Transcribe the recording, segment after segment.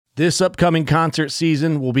This upcoming concert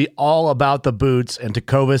season will be all about the boots, and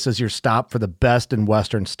Tecovas is your stop for the best in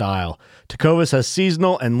Western style. Tecovas has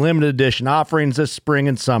seasonal and limited edition offerings this spring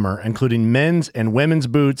and summer, including men's and women's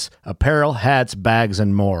boots, apparel, hats, bags,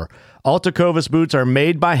 and more. All Tecovas boots are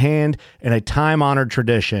made by hand in a time-honored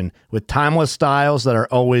tradition with timeless styles that are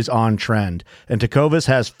always on trend. And Tecovas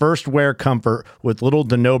has first wear comfort with little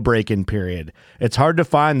to no break-in period. It's hard to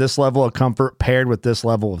find this level of comfort paired with this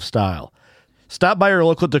level of style. Stop by your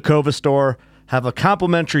local Tecovas store, have a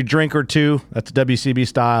complimentary drink or two, that's WCB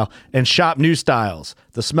style, and shop new styles.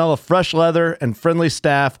 The smell of fresh leather and friendly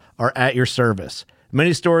staff are at your service.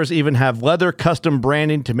 Many stores even have leather custom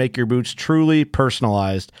branding to make your boots truly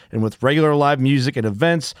personalized. And with regular live music and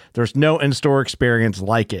events, there's no in-store experience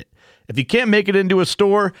like it. If you can't make it into a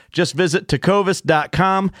store, just visit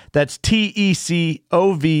tecovas.com. That's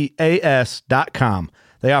TECOVAS.com.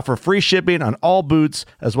 They offer free shipping on all boots,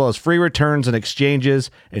 as well as free returns and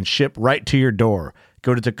exchanges, and ship right to your door.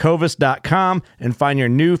 Go to tecovas.com and find your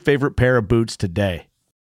new favorite pair of boots today.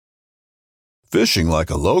 Fishing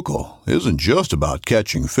like a local isn't just about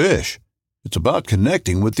catching fish. It's about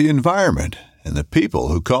connecting with the environment and the people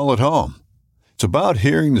who call it home. It's about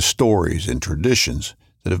hearing the stories and traditions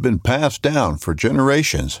that have been passed down for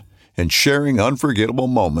generations and sharing unforgettable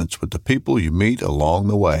moments with the people you meet along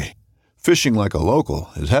the way. Fishing like a local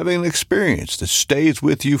is having an experience that stays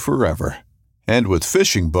with you forever. And with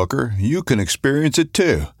Fishing Booker, you can experience it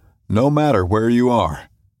too, no matter where you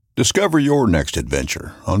are. Discover your next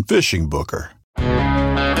adventure on Fishing Booker.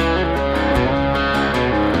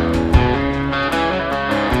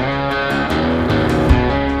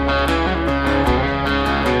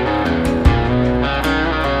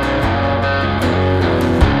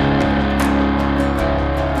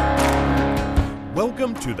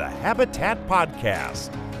 Welcome to the Habitat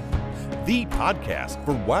Podcast, the podcast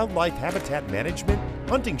for wildlife habitat management,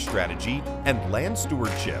 hunting strategy, and land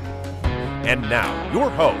stewardship. And now, your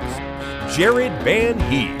host, Jared Van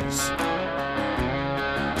Hees.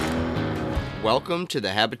 Welcome to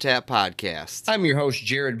the Habitat Podcast. I'm your host,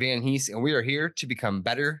 Jared Van Hees, and we are here to become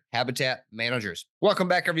better habitat managers. Welcome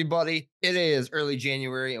back, everybody. It is early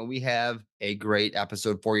January, and we have a great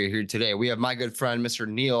episode for you here today. We have my good friend, Mr.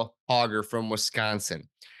 Neil Hauger from Wisconsin.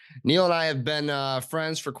 Neil and I have been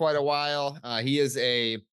friends for quite a while. He is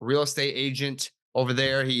a real estate agent over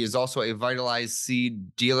there. He is also a vitalized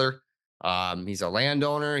seed dealer. He's a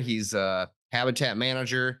landowner. He's a habitat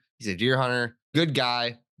manager. He's a deer hunter. Good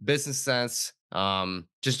guy. Business sense,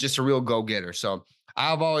 just a real go-getter. So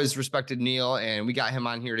I've always respected Neil, and we got him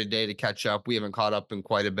on here today to catch up. We haven't caught up in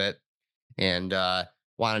quite a bit, and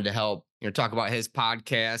wanted to help talk about his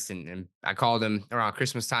podcast. And I called him around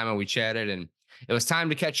Christmas time, and we chatted, and it was time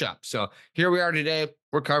to catch up. So here we are today.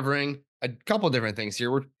 We're covering a couple different things here.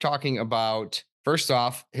 We're talking about, first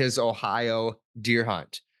off, his Ohio deer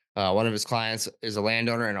hunt. One of his clients is a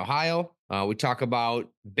landowner in Ohio. We talk about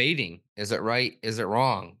baiting. Is it right? Is it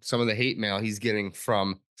wrong? Some of the hate mail he's getting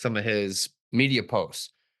from some of his media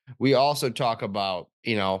posts. We also talk about,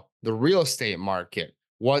 the real estate market.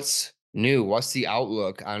 What's new? What's the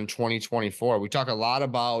outlook on 2024? We talk a lot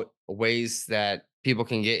about ways that people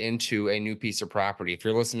can get into a new piece of property. If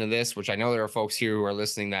you're listening to this, which I know there are folks here who are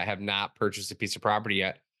listening that have not purchased a piece of property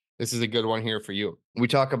yet, this is a good one here for you. We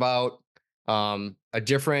talk about a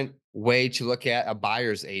different way to look at a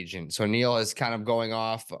buyer's agent. So Neil is kind of going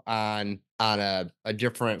off on a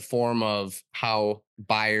different form of how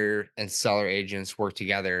buyer and seller agents work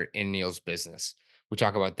together in Neil's business. We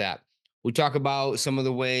talk about that. We talk about some of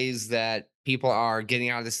the ways that people are getting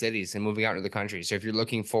out of the cities and moving out into the country. So if you're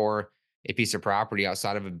looking for a piece of property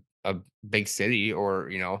outside of a big city or,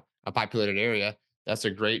 a populated area, that's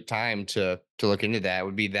a great time to look into that. It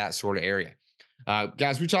would be that sort of area.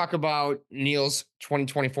 Guys, we talk about Neil's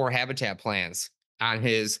 2024 habitat plans on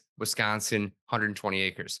his Wisconsin 120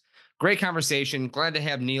 acres. Great conversation. Glad to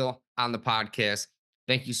have Neil on the podcast.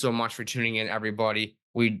 Thank you so much for tuning in, everybody.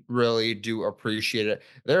 We really do appreciate it.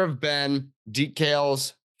 There have been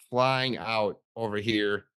decals flying out over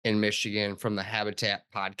here in Michigan from the Habitat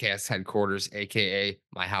Podcast headquarters, aka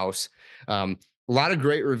my house. A lot of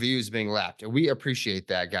great reviews being left, and we appreciate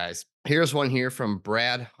that, guys. Here's one here from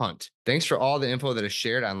Brad Hunt. Thanks for all the info that is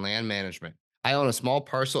shared on land management. I own a small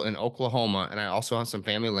parcel in Oklahoma, and I also have some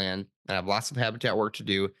family land, and I have lots of habitat work to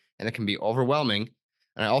do, and it can be overwhelming.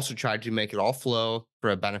 And I also tried to make it all flow for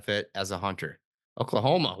a benefit as a hunter.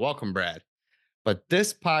 Oklahoma, welcome, Brad. But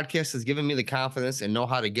this podcast has given me the confidence and know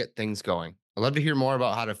how to get things going. I'd love to hear more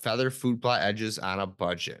about how to feather food plot edges on a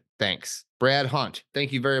budget. Thanks. Brad Hunt,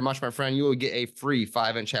 thank you very much, my friend. You will get a free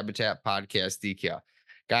 5-inch Habitat Podcast decal.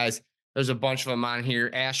 Guys, There's a bunch of them on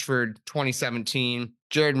here. Ashford 2017.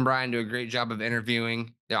 Jared and Brian do a great job of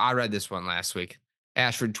interviewing. Yeah, I read this one last week.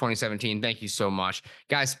 Ashford 2017. Thank you so much.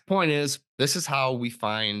 Guys, point is, this is how we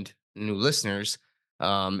find new listeners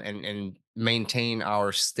and maintain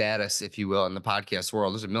our status, if you will, in the podcast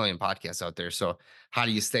world. There's a million podcasts out there. So how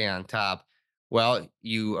do you stay on top? Well,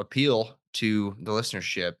 you appeal to the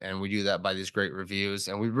listenership, and we do that by these great reviews.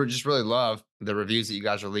 And we just really love the reviews that you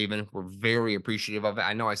guys are leaving. We're very appreciative of it.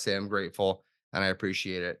 I know I say I'm grateful and I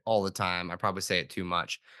appreciate it all the time. I probably say it too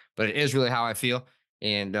much, but it is really how I feel.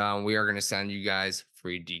 And we are going to send you guys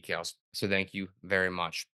free decals. So thank you very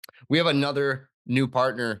much. We have another new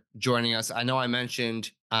partner joining us. I know I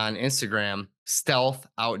mentioned on Instagram, Stealth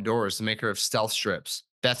Outdoors, the maker of stealth strips.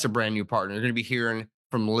 That's a brand new partner. You're going to be hearing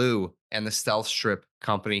from Lou and the Stealth Strip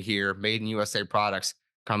company here, Made in USA products,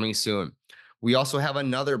 coming soon. We also have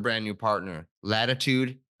another brand new partner,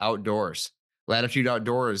 Latitude Outdoors. Latitude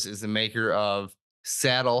Outdoors is the maker of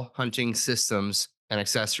saddle hunting systems and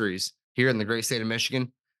accessories here in the great state of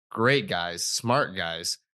Michigan. Great guys, smart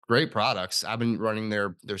guys, great products. I've been running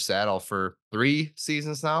their saddle for 3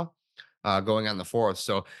 seasons now, going on the 4th.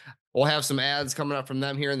 So we'll have some ads coming up from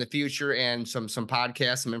them here in the future, and some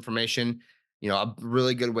podcasts, some information,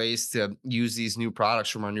 really good ways to use these new products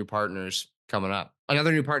from our new partners coming up.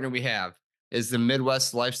 Another new partner we have is the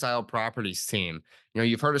Midwest Lifestyle Properties team.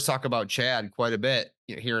 You've heard us talk about Chad quite a bit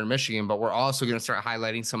here in Michigan, but we're also going to start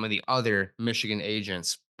highlighting some of the other Michigan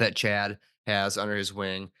agents that Chad has under his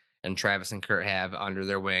wing and Travis and Kurt have under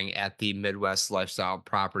their wing at the Midwest Lifestyle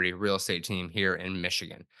Property Real Estate team here in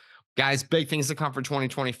Michigan. Guys, big things to come for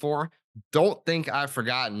 2024. Don't think I've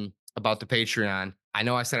forgotten about the Patreon. I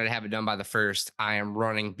know I said I'd have it done by the 1st. I am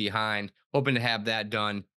running behind, hoping to have that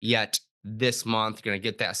done yet this month. Going to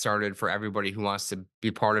get that started for everybody who wants to be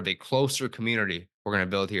part of a closer community we're going to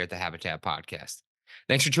build here at the Habitat Podcast.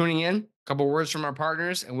 Thanks for tuning in. A couple words from our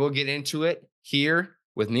partners, and we'll get into it here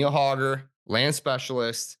with Neil Hauger, land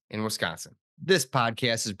specialist in Wisconsin. This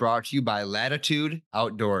podcast is brought to you by Latitude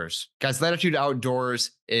Outdoors. Guys, Latitude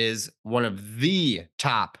Outdoors is one of the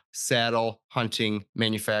top saddle hunting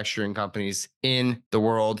manufacturing companies in the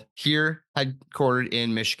world, here headquartered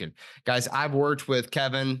in Michigan. Guys, I've worked with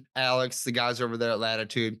Kevin, Alex, the guys over there at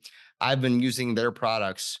Latitude. I've been using their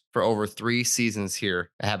products for over 3 seasons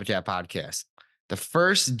here at Habitat Podcast. The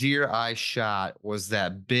first deer I shot was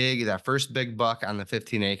that first big buck on the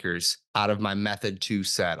 15 acres out of my Method 2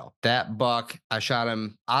 saddle. That buck, I shot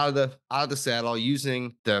him out of the saddle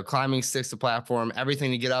using the climbing sticks, the platform,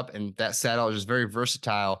 everything to get up. And that saddle is just very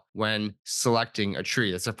versatile when selecting a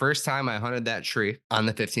tree. It's the first time I hunted that tree on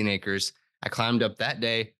the 15 acres. I climbed up that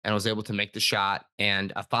day and was able to make the shot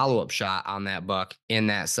and a follow-up shot on that buck in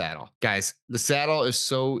that saddle. Guys, the saddle is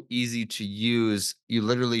so easy to use. You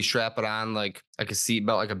literally strap it on like a seat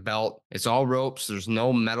belt, like a belt. It's all ropes. There's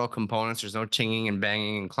no metal components. There's no tinging and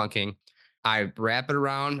banging and clunking. I wrap it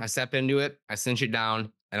around, I step into it, I cinch it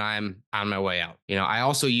down, and I'm on my way out. I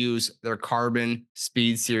also use their carbon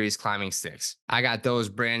Speed Series climbing sticks. I got those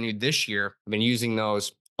brand new this year. I've been using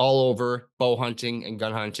those all over bow hunting and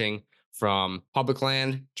gun hunting, from public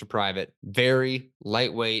land to private. Very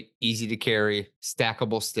lightweight, easy to carry,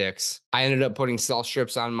 stackable sticks. I ended up putting stealth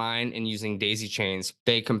strips on mine and using daisy chains.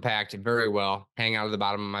 They compact very well, hang out of the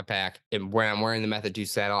bottom of my pack. And when I'm wearing the Method 2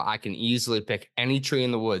 saddle, I can easily pick any tree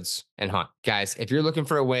in the woods and hunt. Guys, if you're looking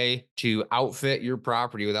for a way to outfit your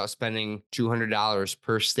property without spending $200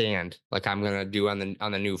 per stand, like I'm going to do on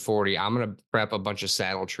the new 40, I'm going to prep a bunch of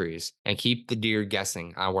saddle trees and keep the deer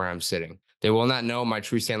guessing on where I'm sitting. They will not know my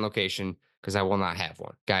true stand location because I will not have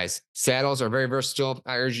one. Guys, saddles are very versatile.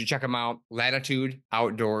 I urge you to check them out. Latitude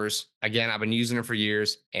Outdoors. Again, I've been using them for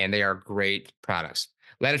years, and they are great products.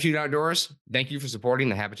 Latitude Outdoors, thank you for supporting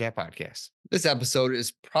the Habitat Podcast. This episode is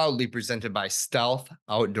proudly presented by Stealth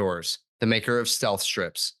Outdoors, the maker of stealth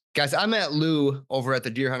strips. Guys, I met Lou over at the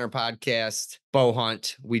Deer Hunter Podcast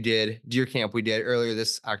deer camp we did earlier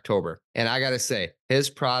this October. And I got to say, his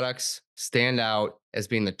products stand out as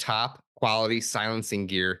being the top quality silencing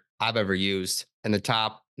gear I've ever used, and the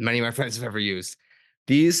top many of my friends have ever used.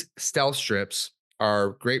 These stealth strips are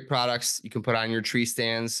great products you can put on your tree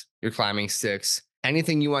stands, your climbing sticks,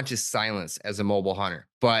 anything you want to silence as a mobile hunter.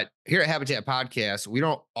 But here at Habitat Podcast, we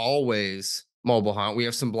don't always mobile hunt. We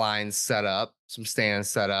have some blinds set up, some stands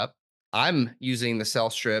set up. I'm using the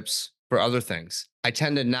stealth strips for other things. I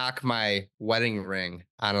tend to knock my wedding ring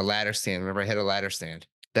on a ladder stand whenever I hit a ladder stand.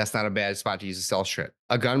 That's not a bad spot to use a stealth strip.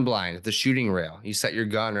 A gun blind, the shooting rail. You set your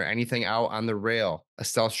gun or anything out on the rail. A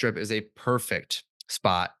stealth strip is a perfect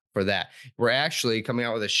spot for that. We're actually coming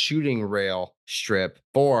out with a shooting rail strip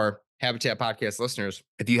for Habitat Podcast listeners,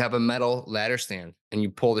 if you have a metal ladder stand and you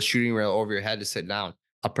pull the shooting rail over your head to sit down,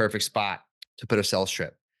 a perfect spot to put a cell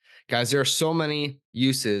strip. Guys, there are so many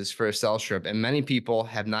uses for a cell strip, and many people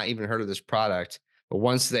have not even heard of this product. But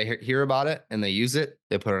once they hear about it and they use it,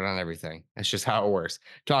 they put it on everything. That's just how it works.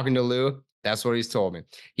 Talking to Lou, that's what he's told me.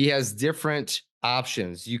 He has different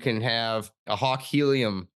options. You can have a Hawk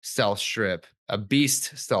Helium stealth strip, a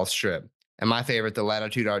Beast stealth strip, and my favorite, the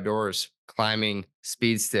Latitude Outdoors climbing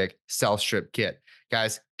speed stick stealth strip kit.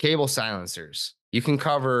 Guys, cable silencers. You can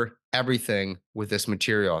cover everything with this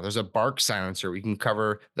material. There's a bark silencer where you can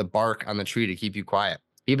cover the bark on the tree to keep you quiet.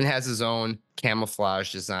 He even has his own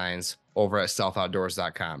camouflage designs over at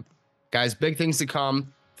stealthoutdoors.com. Guys, big things to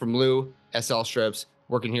come from Lou SL Strips,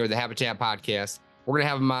 working here with the Habitat Podcast. We're going to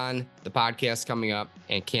have him on the podcast coming up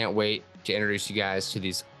and can't wait to introduce you guys to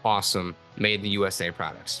these awesome made in the USA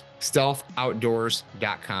products.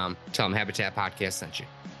 Stealthoutdoors.com. Tell them Habitat Podcast sent you.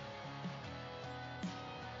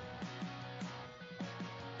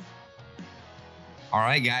 All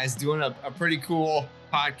right, guys, doing a pretty cool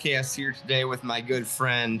podcast here today with my good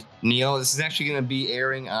friend Neil. This is actually going to be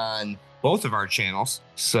airing on both of our channels.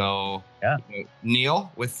 So, yeah,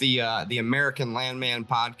 Neil with the American Landman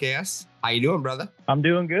podcast. How you doing, brother? I'm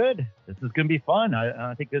doing good. This is going to be fun.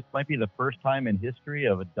 I think this might be the first time in history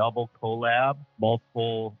of a double collab,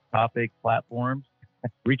 multiple topic platforms,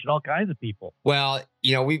 reaching all kinds of people. Well,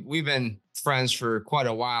 you know, we've been friends for quite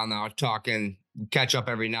a while now, talking, catch up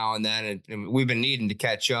every now and then, and we've been needing to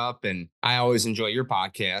catch up. And I always enjoy your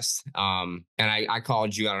podcast. And I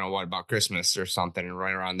called you, I don't know what, about Christmas or something, and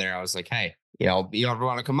right around there, I was like, hey, you ever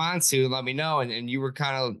want to come on soon? Let me know. And you were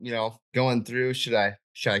kind of, going through, should I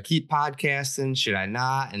keep podcasting? Should I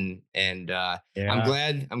not? And yeah. I'm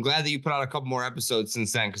glad that you put out a couple more episodes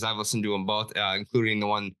since then, because I've listened to them both, including the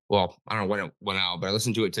one, well, I don't know when it went out, but I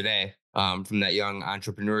listened to it today from that young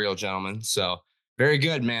entrepreneurial gentleman. So very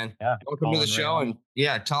good, man. Yeah. Welcome to the show. And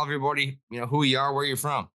tell everybody, who you are, where you're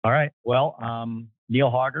from. All right. Well, Neil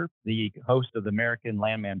Hauger, the host of the American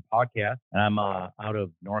Landman podcast, and I'm out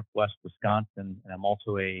of Northwest Wisconsin, and I'm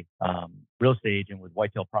also a real estate agent with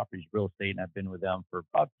Whitetail Properties Real Estate, and I've been with them for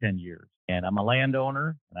about 10 years. And I'm a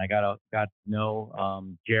landowner, and I got to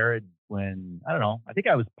know Jared when, I don't know, I think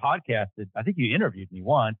I was podcasted. I think you interviewed me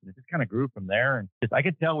once, and it just kind of grew from there. And I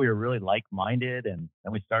could tell we were really like-minded, and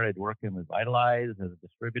then we started working with Vitalize as a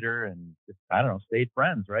distributor, and just, I don't know, stayed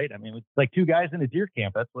friends, right? I mean, it's like two guys in a deer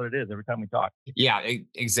camp. That's what it is every time we talk. Yeah,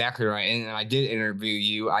 exactly right. And I did interview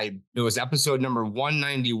you. It was episode number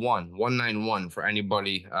 191 for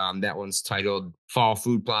anybody. That one's titled Fall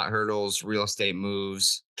Food Plot Hurdles, Real Estate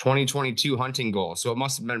Moves, 2022 Hunting Goals. So it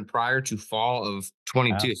must have been prior to fall of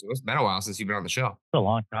 22. So it's been a while since you've been on the show. It's a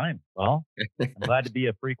long time. Well, I'm glad to be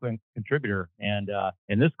a frequent contributor. And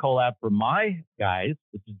in this collab for my guys,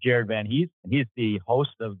 this is Jared Van Hees, and he's the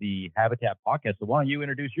host of the Habitat Podcast. So why don't you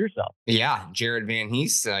introduce yourself? Yeah, Jared Van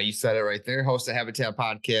Hees. You said it right there. Host of Habitat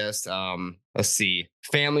Podcast. Let's see.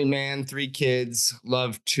 Family man, 3 kids.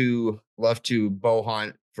 Love to bow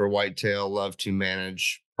hunt for whitetail. Love to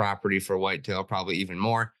manage property for whitetail, probably even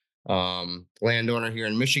more. Landowner here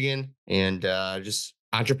in Michigan, and just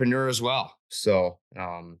entrepreneur as well. So we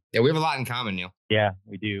have a lot in common, Neil. Yeah,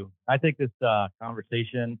 we do. I think this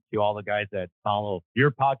conversation, to all the guys that follow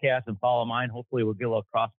your podcast and follow mine, hopefully we'll get a little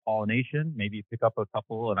cross-pollination. Maybe you pick up a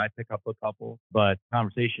couple and I pick up a couple. But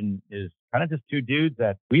conversation is kind of just two dudes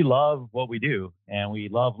that we love what we do. And we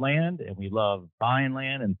love land, and we love buying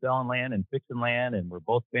land and selling land and fixing land. And we're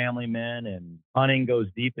both family men, and hunting goes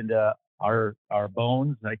deep into our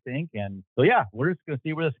bones, I think. And so, yeah, we're just going to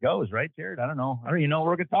see where this goes, right, Jared? I don't even know what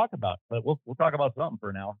we're going to talk about, but we'll talk about something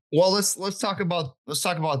for now. Well, let's talk about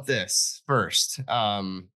this first.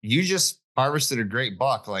 You just harvested a great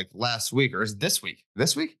buck like last week, or is it this week?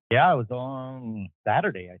 Yeah, it was on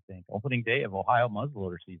Saturday, I think, opening day of Ohio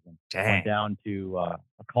muzzleloader season. Dang. Went down to a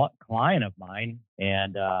client of mine,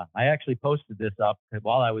 and I actually posted this up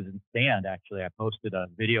while I was in stand. Actually, I posted a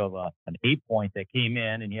video of an 8-point that came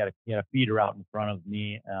in, and he had a feeder out in front of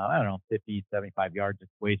me. I don't know, 50, 75 yards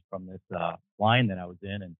away from this line that I was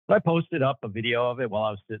in, and so I posted up a video of it while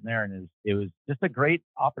I was sitting there, and it was just a great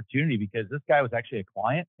opportunity because this guy was actually a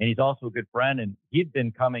client, and he's also a good friend, and he'd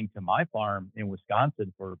been coming to my farm in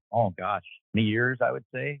Wisconsin for, many years, I would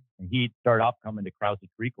say. And he started off coming to Krause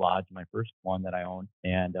Creek Lodge, my first one that I owned.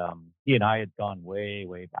 And he and I had gone way,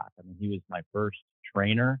 way back. I mean, he was my first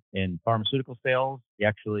trainer in pharmaceutical sales. He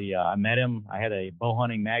actually, I met him. I had a bow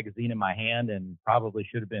hunting magazine in my hand and probably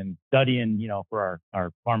should have been studying, for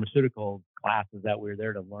our pharmaceutical classes that we were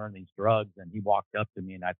there to learn these drugs. And he walked up to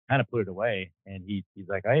me and I kind of put it away. And he's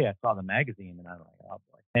like, "Hey, I saw the magazine." And I'm like, "Oh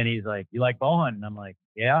boy." And he's like, "You like bow hunting?" And I'm like,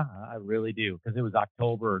 "Yeah, I really do." Because it was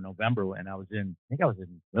October or November and I think I was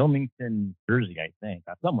in Wilmington, Jersey, I think,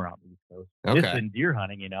 somewhere out on the East Coast. Okay. Just in deer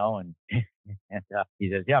hunting, and and he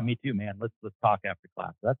says, "Yeah, me too, man. Let's talk after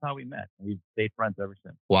class." So that's how we met. We've stayed friends ever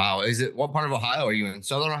since. Wow. What part of Ohio? Are you in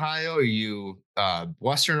Southern Ohio? Are you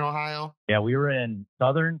Western Ohio? Yeah, we were in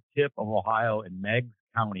southern tip of Ohio in Meigs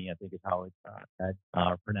County, I think is how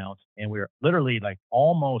it's pronounced. And we were literally like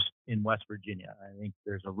almost in West Virginia. I think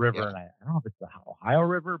there's a river, Yeah. and I don't know if it's the Ohio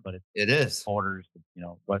River, but It is. borders,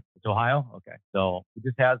 what it's Ohio. Okay. So it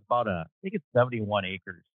just has about I think it's 71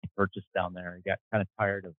 acres purchased down there. He got kind of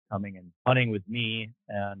tired of coming and hunting with me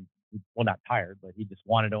and not tired, but he just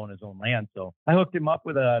wanted to own his own land. So I hooked him up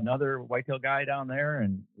with another whitetail guy down there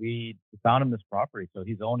and we found him this property. So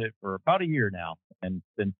he's owned it for about a year now and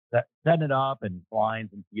been setting it up and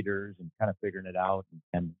blinds and feeders and kind of figuring it out.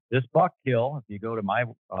 And this buck kill, if you go to my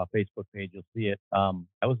Facebook page, you'll see it.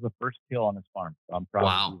 That was the first kill on his farm. So I'm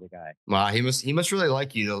proud to be the guy. Wow. He must really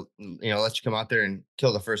like you to, let you come out there and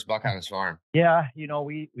kill the first buck on his farm. Yeah.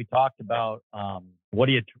 We talked about, what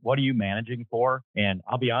are you managing for? And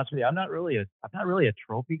I'll be honest with you, I'm not really a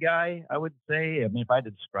trophy guy, I would say. I mean, if I had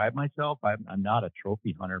to describe myself, I'm not a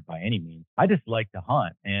trophy hunter by any means. I just like to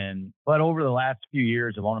hunt. But over the last few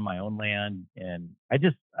years of owning my own land, and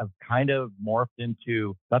I've kind of morphed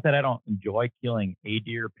into, not that I don't enjoy killing a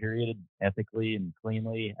deer, period, ethically and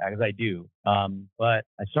cleanly, as I do. But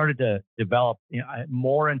I started to develop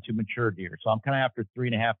more into mature deer. So I'm kind of after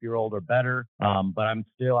 3.5-year-old or better. But I'm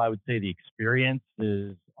still, I would say the experience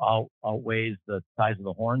outweighs the size of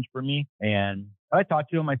the horns for me. And I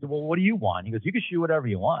talked to him. I said, "Well, what do you want?" He goes, "You can shoot whatever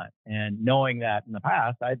you want." And knowing that in the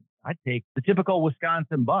past, I'd take the typical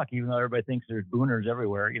Wisconsin buck, even though everybody thinks there's booners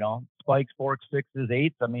everywhere, spikes, forks, 6s,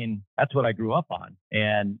 8s. I mean, that's what I grew up on.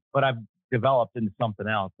 But I've developed into something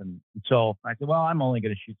else. And so I said, well, I'm only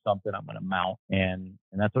going to shoot something I'm going to mount. And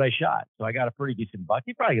that's what I shot. So I got a pretty decent buck.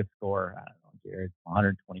 He probably could score, I don't know, Jared,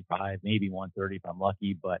 125, maybe 130 if I'm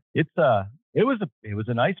lucky. But it was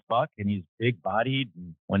a nice buck, and he's big bodied.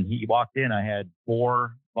 And when he walked in, I had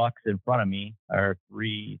 4 bucks in front of me, or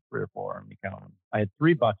three or four. Let me count them. I had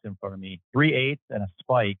 3 bucks in front of me, 3 8s and a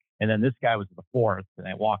spike. And then this guy was the 4th. And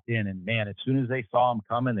I walked in, and man, as soon as they saw him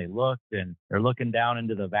coming, they looked, and they're looking down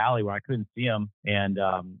into the valley where I couldn't see him. And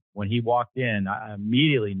when he walked in, I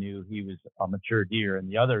immediately knew he was a mature deer. And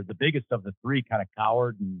the biggest of the 3 kind of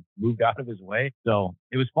cowered and moved out of his way. So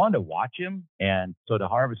it was fun to watch him. And so to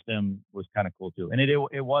harvest him was kind of cool too. And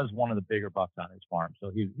it was one of the bigger bucks on his farm.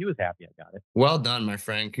 So he was happy I got it. Well done, my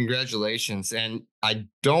friend. Congratulations. And I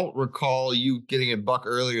don't recall you getting a buck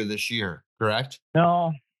earlier this year, correct?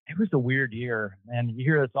 No. It was a weird year, and you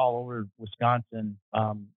hear this all over Wisconsin,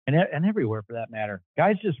 and everywhere for that matter.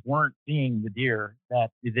 Guys just weren't seeing the deer that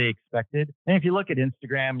they expected. And if you look at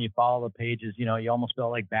Instagram and you follow the pages, you almost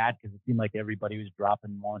felt like bad because it seemed like everybody was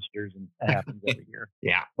dropping monsters, and that happens every year.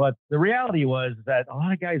 Yeah. But the reality was that a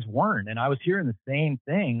lot of guys weren't, and I was hearing the same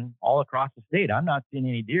thing all across the state. I'm not seeing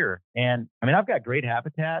any deer, and I mean, I've got great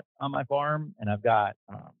habitat on my farm, and I've got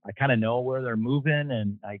I kind of know where they're moving,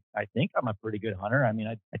 and I think I'm a pretty good hunter. I mean,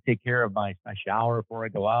 I take care of my shower before I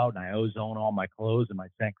go out, and I ozone all my clothes and my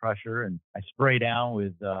scent crusher, and I spray down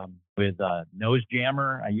with nose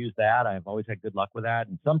jammer. I use that. I've always had good luck with that.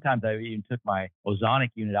 And sometimes I even took my ozonic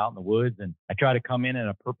unit out in the woods, and I try to come in at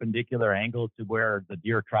a perpendicular angle to where the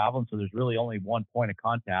deer are traveling. So there's really only one point of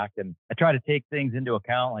contact. And I try to take things into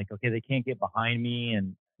account, like, okay, they can't get behind me,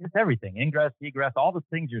 and it's everything, ingress, egress, all the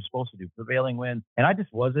things you're supposed to do, prevailing winds. And I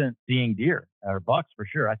just wasn't seeing deer or bucks for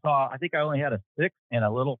sure. I think I only had a 6 and a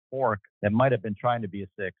little fork that might have been trying to be a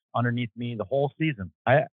 6 underneath me the whole season.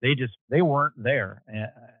 They weren't there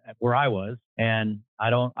where I was. And I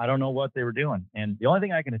don't know what they were doing. And the only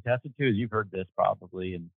thing I can attest it to is, you've heard this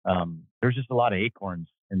probably. And there's just a lot of acorns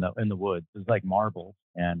in the woods. It's like marbles.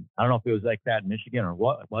 And I don't know if it was like that in Michigan, or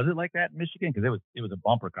what was it like that in Michigan? Because it was a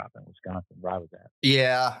bumper crop in Wisconsin where I was at.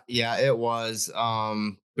 Yeah, it was.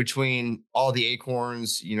 Between all the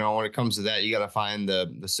acorns, when it comes to that, you got to find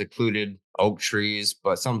the secluded oak trees.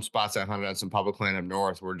 But some spots I hunted on some public land up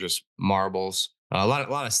north were just marbles. A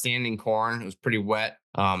lot of standing corn. It was pretty wet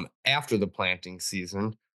after the planting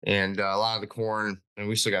season, and a lot of the corn. And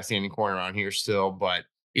we still got standing corn around here still, but.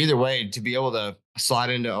 Either way, to be able to slide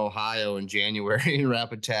into Ohio in January and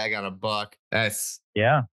wrap a tag on a buck, I'd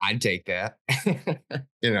take that.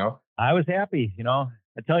 I was happy,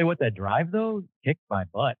 I tell you what, that drive though kicked my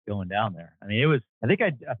butt going down there. I mean, I think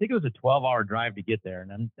it was a 12-hour drive to get there.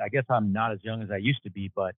 And I guess I'm not as young as I used to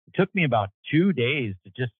be, but it took me about 2 days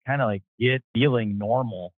to just kind of like get feeling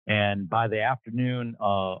normal. And by the afternoon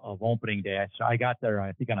of opening day, I got there,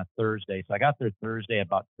 I think on a Thursday. So I got there Thursday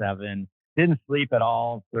about 7, didn't sleep at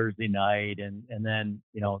all Thursday night. And then,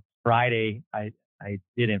 Friday, I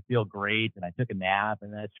didn't feel great, and I took a nap,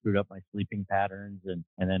 and that screwed up my sleeping patterns. And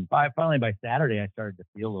then finally by Saturday, I started to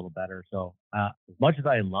feel a little better. So as much as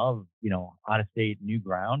I love, out of state, new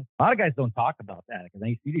ground, a lot of guys don't talk about that because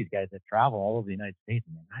you see these guys that travel all over the United States.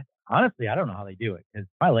 And honestly, I don't know how they do it because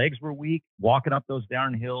my legs were weak walking up those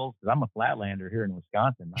darn hills because I'm a flatlander here in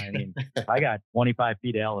Wisconsin. I mean, if I got 25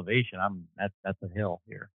 feet of elevation, that's a hill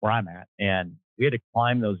here where I'm at. And we had to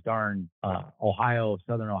climb those darn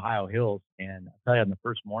southern Ohio hills. And I'll tell you, on the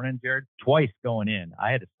first morning, Jared, twice going in,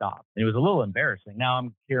 I had to stop. And it was a little embarrassing. Now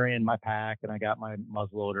I'm carrying my pack and I got my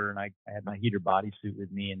muzzleloader and I had my heater bodysuit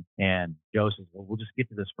with me. And Joe says, well, we'll just get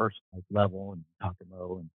to this first level and talk to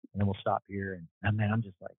Mo and then we'll stop here. And man, I'm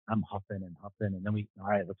just like, I'm huffing. And then all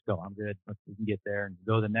right, let's go. I'm good. We can get there and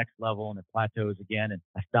go to the next level and it plateaus again. And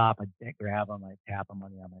I stop, I grab them, I tap them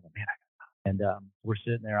on the arm. I go, man, and we're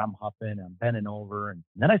sitting there, I'm huffing, I'm bending over. And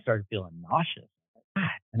then I started feeling nauseous.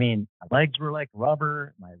 I mean, my legs were like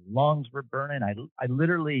rubber. My lungs were burning. I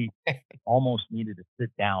literally almost needed to sit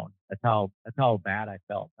down. That's how bad I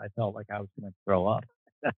felt. I felt like I was going to throw up.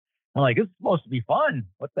 I'm like, this is supposed to be fun.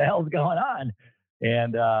 What the hell's going on?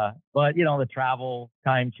 And, but the travel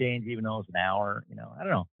time change, even though it's an hour, I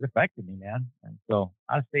don't know, it affected me, man. And so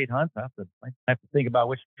out of state hunts, I have to think about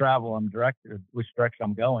which direction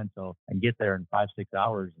I'm going. So I can get there in 5-6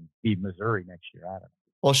 hours and be Missouri next year. I don't know.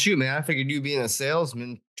 Well, shoot, man, I figured you being a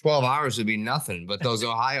salesman, 12 hours would be nothing, but those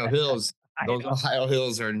Ohio hills,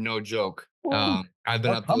 are no joke. I've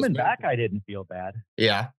been up coming back. I didn't feel bad.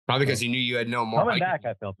 Yeah. Probably because you knew you had no more. Coming back,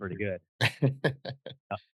 I felt pretty good.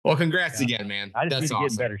 Well, congrats again, man. I just need to awesome.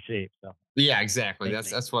 get in better shape. So yeah, exactly.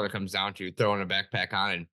 That's what it comes down to, throwing a backpack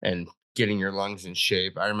on and getting your lungs in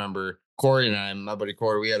shape. I remember Corey and I, my buddy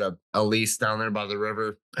Corey, we had a lease down there by the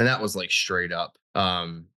river, and that was like straight up.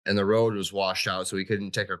 And the road was washed out, so we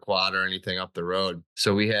couldn't take a quad or anything up the road.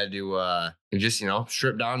 So we had to just,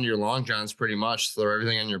 strip down to your long johns pretty much, throw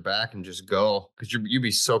everything on your back and just go, because you'd be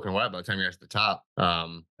soaking wet by the time you're at the top.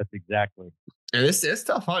 That's exactly. And it's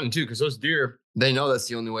tough hunting too, because those deer, they know that's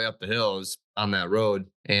the only way up the hill is on that road.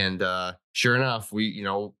 And sure enough, we,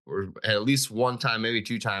 were at least one time, maybe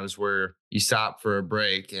 2 times where you stop for a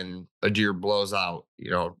break and a deer blows out.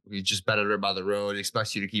 You just bedded her by the road,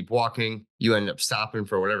 expects you to keep walking. You end up stopping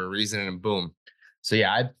for whatever reason, and boom. So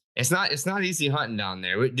yeah, it's not easy hunting down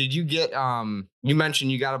there. Did you get you mentioned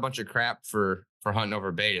you got a bunch of crap for hunting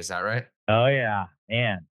over bait, is that right? Oh yeah,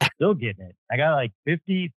 man. Still getting it. I got like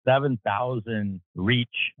 57,000 reach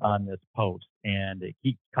on this post and it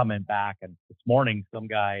keeps coming back. And this morning, some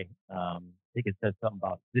guy, I think it said something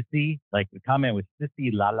about sissy, like the comment was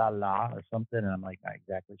sissy la la la or something. And I'm like, not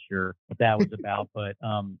exactly sure what that was about. But,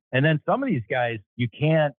 and then some of these guys, you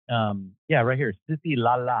can't, right here, sissy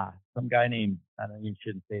la la. Some guy named, I don't know, you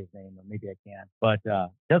shouldn't say his name, or maybe I can, but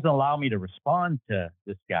doesn't allow me to respond to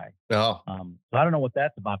this guy. Oh. So I don't know what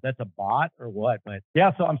that's about. That's a bot or what, but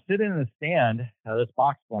yeah. So I'm sitting in the stand, this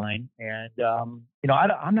box blind, and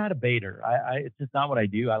I'm not a baiter. It's just not what I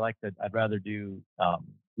do. I'd rather do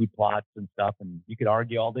food plots and stuff. And you could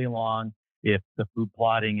argue all day long if the food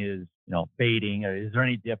plotting is, baiting, or is there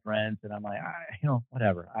any difference? And I'm like,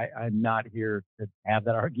 whatever. I'm not here to have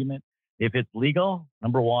that argument. If it's legal,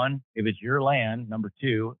 number one, if it's your land, number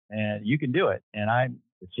two, and you can do it. And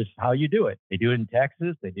it's just how you do it. They do it in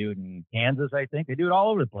Texas. They do it in Kansas, I think. They do it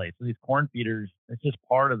all over the place. So these corn feeders, it's just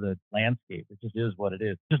part of the landscape. It just is what it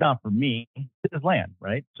is. It's just not for me. It's land,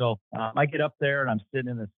 right? So I get up there and I'm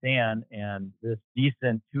sitting in the stand, and this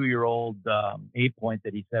decent 2-year-old 8-point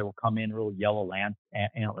that he said will come in real yellow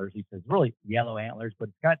antlers. He says really yellow antlers, but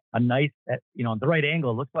it's got a nice, the right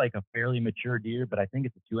angle. It looks like a fairly mature deer, but I think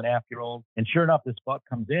it's a 2.5-year-old. And sure enough, this buck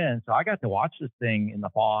comes in. So I got to watch this thing in the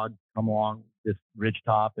fog come along this ridge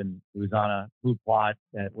top, and it was on a food plot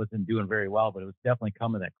that wasn't doing very well, but it was definitely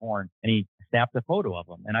coming that corn. And he snapped a photo of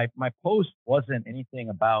him. And my post wasn't anything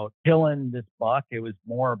about killing this buck. It was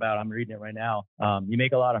more about, I'm reading it right now. You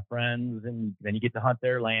make a lot of friends, and then you get to hunt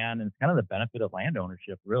their land, and it's kind of the benefit of land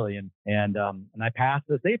ownership, really. And I passed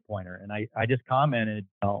this 8-pointer, and I just commented,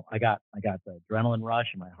 I got the adrenaline rush,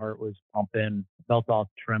 and my heart was pumping, felt all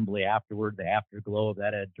trembly afterward, the afterglow of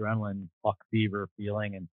that adrenaline buck fever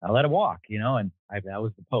feeling. And I let it walk, and that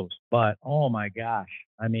was the post. But oh my gosh,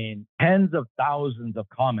 I mean, tens of thousands of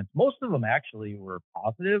comments. Most of them actually were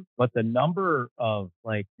positive, but the number of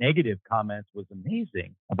like negative comments was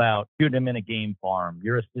amazing about shooting him in a game farm.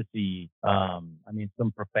 You're a sissy. I mean,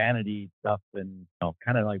 some profanity stuff and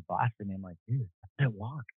kind of like blasting him like, dude, let it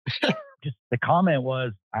walk. Just the comment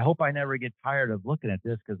was, I hope I never get tired of looking at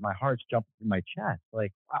this because my heart's jumping through my chest.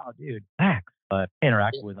 Like, wow, dude, thanks. But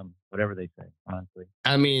interact with them, whatever they say, honestly.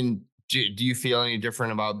 I mean, do you feel any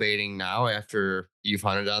different about baiting now after you've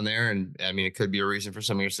hunted down there? And I mean, it could be a reason for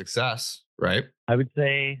some of your success, right? I would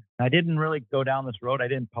say I didn't really go down this road. I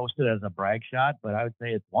didn't post it as a brag shot, but I would say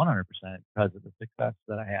it's 100% because of the success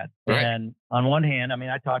that I had. Right. And on one hand, I mean,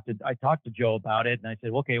 I talked to Joe about it, and I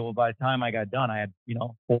said, okay, well, by the time I got done, I had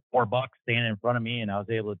 4 bucks standing in front of me, and I was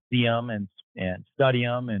able to see them and study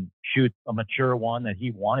them and shoot a mature one that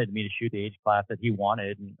he wanted me to shoot, the age class that he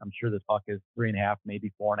wanted. And I'm sure this buck is 3.5,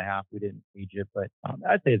 maybe 4.5. We didn't age it, but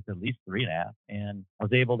I'd say it's at least 3.5. And I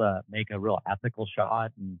was able to make a real ethical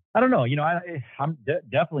shot. And I don't know, I'm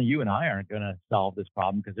definitely, you and I aren't going to solve this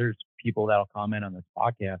problem because there's people that'll comment on this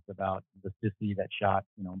podcast about the sissy that shot,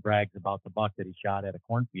 brags about the buck that he shot at a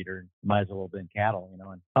corn feeder and might as well have been cattle, and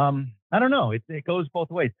I don't know. It goes both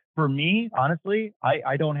ways. For me, honestly,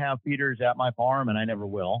 I don't have feeders at my farm and I never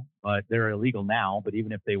will, but they're illegal now. But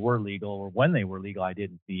even if they were legal or when they were legal, I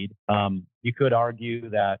didn't feed. You could argue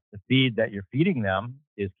that the feed that you're feeding them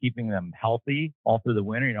is keeping them healthy all through the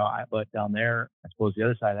winter, but down there, I suppose the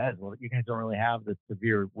other side of that is, well, you guys don't really have the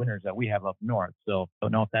severe winters that we have up north. So I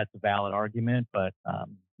don't know if that's a valid argument, but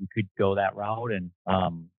you could go that route. And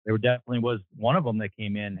there definitely was one of them that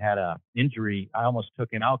came in, had a injury. I almost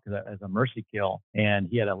took him out as a mercy kill, and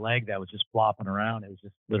he had a leg that was just flopping around. It was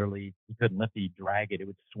just literally, he couldn't lift it, he'd drag it. It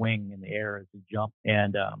would swing in the air as he jumped.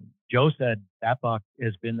 And Joe said that buck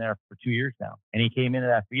has been there for 2 years now. And he came into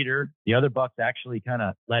that feeder. The other bucks actually kind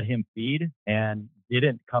of let him feed and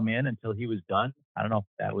didn't come in until he was done. I don't know if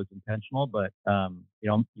that was intentional, but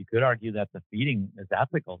you could argue that the feeding is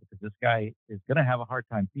ethical because this guy is going to have a hard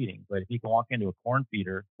time feeding. But if he can walk into a corn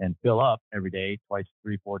feeder and fill up every day, twice,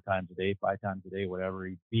 3, 4 times a day, 5 times a day, whatever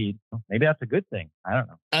he feeds, maybe that's a good thing. I don't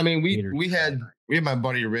know. I mean, we had my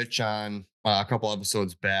buddy Rich on a couple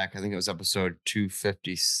episodes back. I think it was episode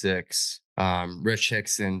 256. Rich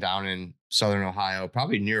Hickson down in Southern Ohio,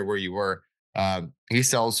 probably near where you were. He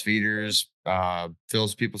sells feeders,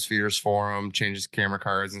 fills people's feeders for them, changes camera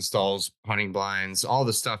cards, installs hunting blinds, all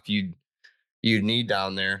the stuff you'd need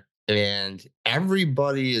down there. And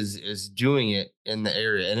everybody is doing it in the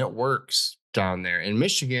area, and it works down there. In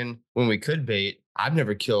Michigan, when we could bait, I've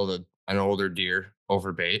never killed an older deer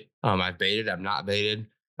over bait. I've baited, I've not baited.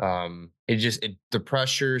 The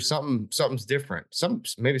pressure, something's different.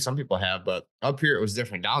 Maybe some people have, but up here it was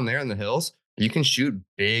different. Down there in the hills, you can shoot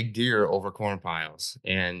big deer over corn piles,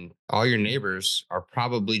 and all your neighbors are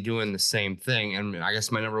probably doing the same thing. And I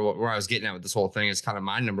guess where I was getting at with this whole thing is kind of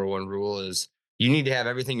my number one rule is you need to have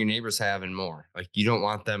everything your neighbors have and more. Like, you don't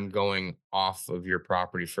want them going off of your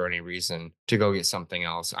property for any reason to go get something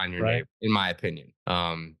else on your neighbor, in my opinion.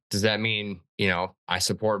 Does that mean, I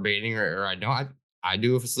support baiting or I don't? I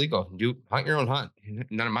do if it's legal. Hunt your own hunt.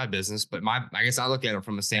 None of my business. But I guess I look at it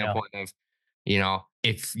from a standpoint of,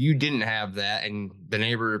 if you didn't have that and the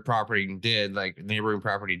neighboring property did,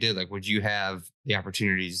 would you have the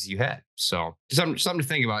opportunities you had? So something to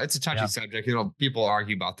think about. It's a touchy subject. People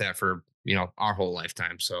argue about that for, our whole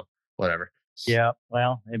lifetime. So whatever. Yeah.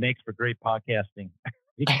 Well, it makes for great podcasting.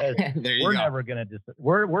 Because we're never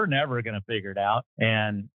gonna figure it out.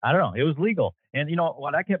 And I don't know, it was legal. And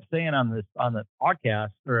what I kept saying on the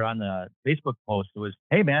podcast or on the Facebook post was,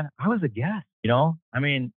 hey man, I was a guest. I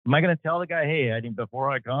mean, am I going to tell the guy, hey,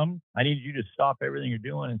 before I come, I need you to stop everything you're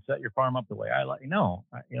doing and set your farm up the way I like? No,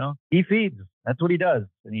 he feeds. That's what he does.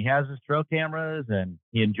 And he has his trail cameras and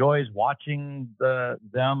he enjoys watching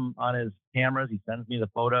them on his cameras. He sends me the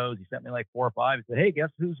photos. He sent me like 4 or 5. He said, hey,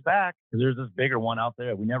 guess who's back? Because there's this bigger one out there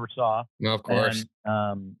that we never saw. No, of course.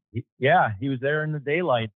 And, he was there in the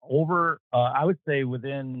daylight over, I would say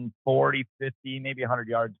within 40, 50, maybe 100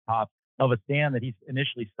 yards tops of a stand that he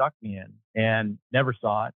initially stuck me in and never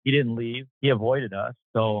saw it. He didn't leave. He avoided us.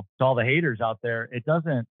 So to all the haters out there, it's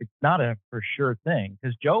not a for sure thing,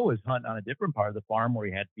 because Joe was hunting on a different part of the farm where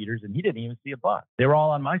he had feeders and he didn't even see a buck. They were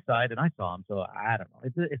all on my side and I saw them. So I don't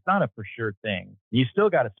know. It's not a for sure thing. You still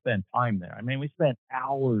got to spend time there. I mean, we spent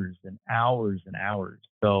hours and hours and hours.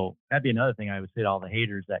 So that'd be another thing I would say to all the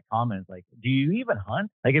haters that comment, like, do you even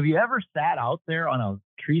hunt? Like, have you ever sat out there on a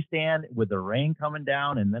tree stand with the rain coming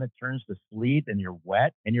down and then it turns to sleet and you're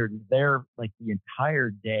wet and you're there like the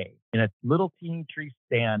entire day in a little teeny tree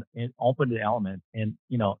stand open to the elements? And,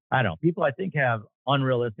 I don't know, people I think have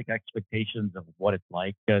unrealistic expectations of what it's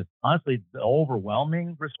like, because honestly, the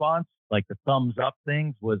overwhelming response, like the thumbs up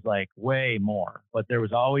things, was like way more, but there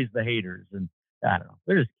was always the haters. And I don't know.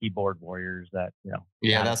 They're just keyboard warriors that,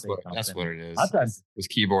 Yeah, that's what it is. Sometimes It's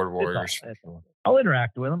keyboard warriors. I'll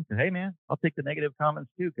interact with them because, hey, man, I'll take the negative comments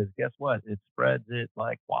too, because guess what? It spreads it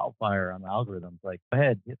like wildfire on the algorithms. Like, go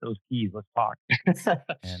ahead, hit those keys. Let's talk.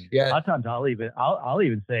 And a lot of times I'll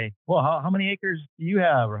even say, well, how many acres do you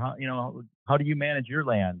have? Or how do you manage your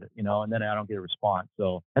land? And then I don't get a response.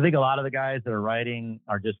 So I think a lot of the guys that are writing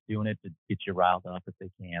are just doing it to get you riled up if they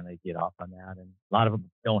can. They get off on that. And a lot of them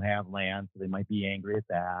don't have land, so they might be angry at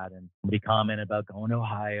that. And somebody commented about going to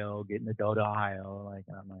Ohio, getting to go to Ohio.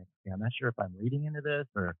 And I'm like, yeah, I'm not sure if I'm reading into this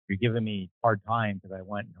or you're giving me a hard time because I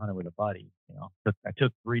went and hunted with a buddy. I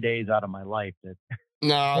took 3 days out of my life to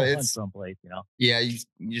No, hunt it's someplace. yeah. You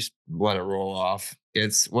just let it roll off. You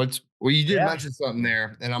did mention something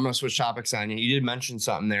there, and I'm gonna switch topics on you. You did mention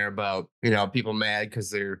something there about people mad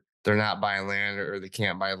because they're not buying land or they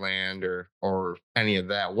can't buy land or any of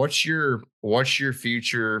that. What's your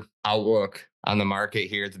future outlook on the market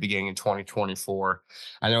here at the beginning of 2024?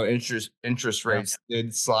 I know interest rates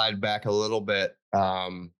did slide back a little bit.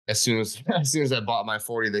 As soon as I bought my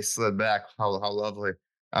 40, they slid back. How lovely.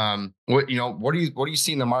 What do you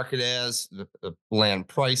see in the market as the land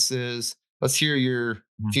prices? Let's hear your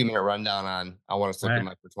few-minute rundown on what it's looking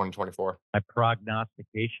like for 2024. My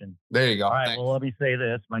prognostication. There you go. All right. Thanks. Well, let me say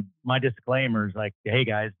this. My disclaimer is like, hey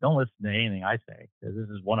guys, don't listen to anything I say, because this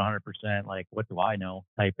is 100% like, what do I know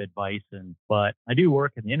type advice. But I do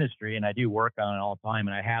work in the industry and I do work on it all the time.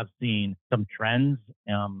 And I have seen some trends.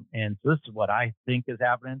 And so this is what I think is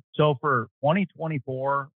happening. So for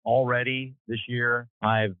 2024 already this year,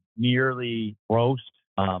 I've nearly grossed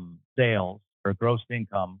sales or gross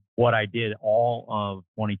income what I did all of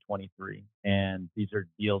 2023. And these are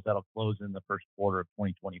deals that'll close in the first quarter of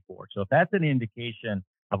 2024. So if that's an indication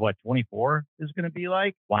of what 24 is going to be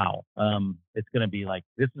like, wow, it's going to be like,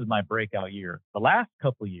 this is my breakout year. The last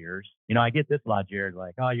couple of years, I get this a lot, Jared,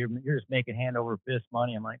 like, oh, you're just making hand over fist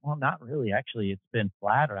money. I'm like, well, not really. Actually, it's been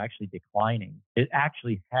flat or actually declining. It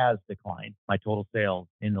actually has declined, my total sales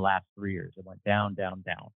in the last 3 years. It went down, down,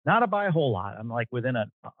 down. Not by a whole lot. I'm like within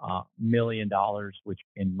 $1 million, which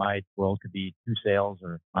in my world could be 2 sales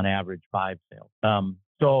or on average 5 sales.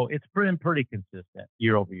 So it's been pretty consistent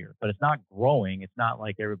year over year, but it's not growing. It's not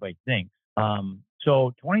like everybody thinks.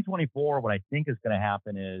 So 2024, what I think is going to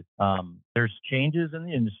happen is there's changes in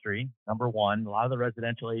the industry. Number one, a lot of the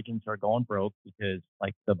residential agents are going broke because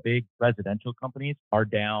like the big residential companies are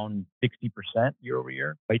down 60% year over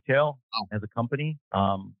year. Whitetail as a company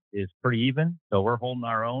is pretty even. So we're holding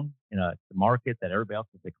our own in a market that everybody else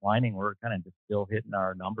is declining. We're kind of just still hitting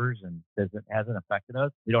our numbers, and it hasn't affected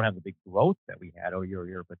us. We don't have the big growth that we had year over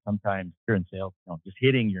year, but sometimes you're in sales, just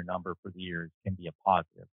hitting your number for the year can be a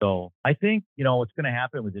positive. So I think, what's going to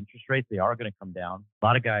happen with interest rates, they are going to come down. A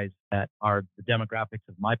lot of guys that are the demographics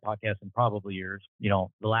of my podcast and probably yours,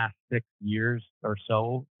 the last 6 years or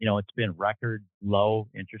so, it's been record low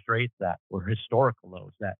interest rates that were historical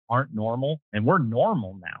lows that aren't normal. And we're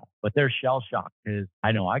normal now, but they're shell shocked because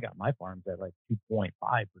I know I got my farms at like 2.5%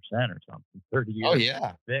 or something, 30 years. Oh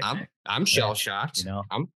yeah. I'm shell shocked.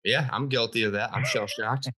 I'm guilty of that. I'm shell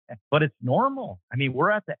shocked. But it's normal. I mean,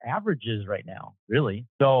 we're at the averages right now, really.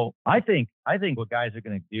 So I think what guys are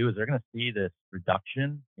going to do is they're going to see this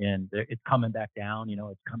reduction and it's coming back down,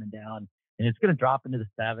 it's coming down. And it's going to drop into the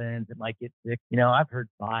 7s. It might get 6. I've heard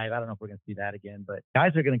 5. I don't know if we're going to see that again, but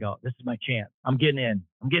guys are going to go, this is my chance. I'm getting in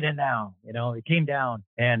now. It came down.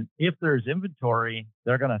 And if there's inventory,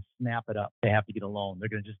 they're going to snap it up. They have to get a loan. They're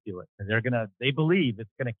going to just do it. And they believe it's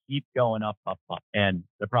going to keep going up, up, up. And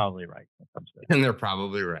they're probably right when it comes to it. And they're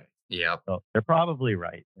probably right. Yeah. So they're probably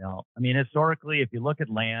right. Historically, if you look at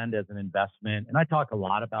land as an investment, and I talk a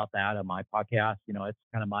lot about that on my podcast, it's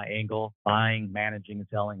kind of my angle, buying, managing, and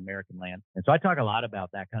selling American land. And so I talk a lot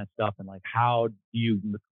about that kind of stuff and like, how do you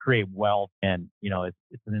create wealth. And,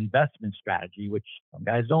 it's an investment strategy, which some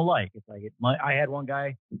guys don't like. It's like, I had one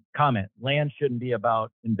guy comment, land shouldn't be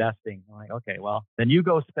about investing. I'm like, okay, well, then you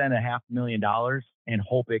go spend $500,000 and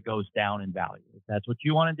hope it goes down in value. If that's what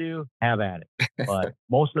you want to do, have at it. But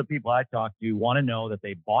most of the people I talk to want to know that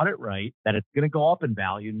they bought it right, that it's going to go up in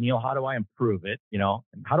value. Neil, how do I improve it?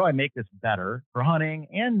 And how do I make this better for hunting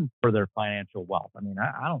and for their financial wealth? I mean,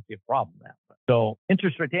 I don't see a problem with that. So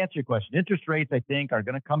interest rate, to answer your question, interest rates, I think, are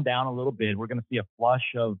going to come down a little bit. We're going to see a flush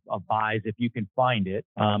of buys if you can find it.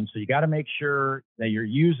 So you got to make sure that you're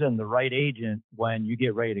using the right agent when you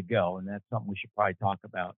get ready to go. And that's something we should probably talk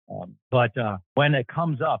about. But when it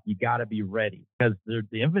comes up, you got to be ready because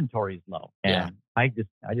the inventory is low. And Yeah. I just,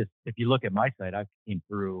 if you look at my site, I've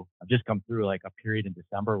just come through like a period in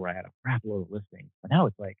December where I had a crap load of listings. But now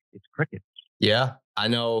it's crickets. Yeah, I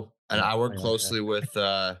know. And I work I like closely with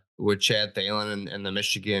Chad Thalen and the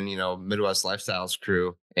Michigan, Midwest Lifestyles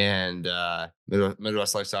crew and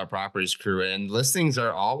Midwest Lifestyle Properties crew. And listings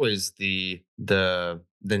are always the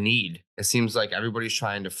need. It seems like everybody's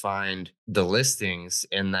trying to find the listings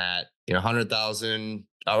in that, 100,000,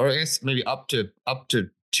 or I guess maybe up to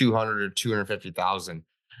 200 or 250,000.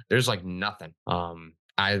 There's like nothing. One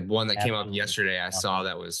that came up Absolutely yesterday, I saw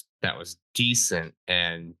that was decent,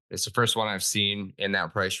 and it's the first one I've seen in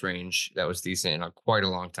that price range that was decent in quite a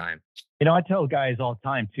long time. I tell guys all the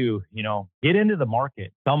time too, get into the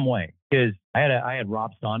market some way. Because I had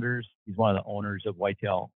Rob Saunders. He's one of the owners of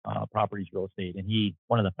Whitetail Properties Real Estate, and he's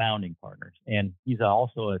one of the founding partners. And he's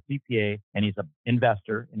also a CPA, and he's an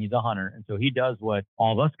investor, and he's a hunter. And so he does what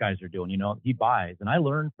all of us guys are doing. He buys, and I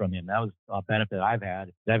learned from him. That was a benefit I've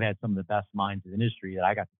had. I've had some of the best minds in the industry that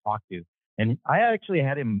I got to talk to. And I actually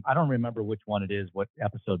had him. I don't remember which one it is, what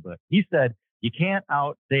episode, but he said you can't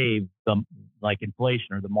outsave the inflation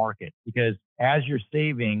or the market because as you're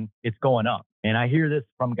saving, it's going up. And I hear this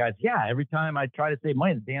from guys. Yeah, every time I try to save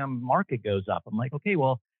money, the damn market goes up. I'm like, okay,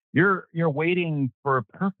 well, you're waiting for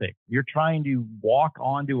perfect. You're trying to walk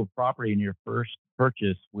onto a property in your first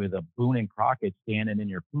purchase with a Boone and Crockett standing in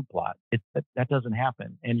your food plot. That doesn't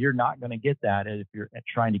happen. And you're not going to get that if you're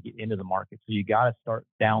trying to get into the market. So you got to start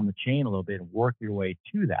down the chain a little bit and work your way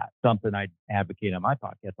to that. Something I advocate on my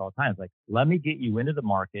podcast all the time. It's like, let me get you into the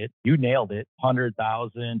market. You nailed it.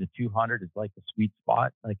 100,000 to 200 is like the sweet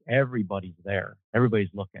spot. Like everybody's there. Everybody's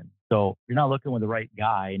looking. So you're not looking with the right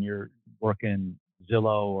guy and you're working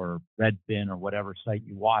Zillow or Redfin or whatever site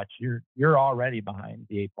you watch, you're already behind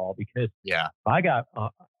the 8 ball because if I got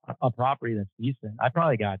a property that's decent, I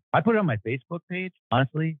put it on my Facebook page.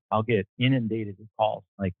 Honestly, I'll get inundated with calls.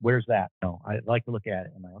 Like, where's that? No, I like to look at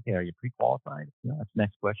it. I'm like, okay, are you pre-qualified? That's the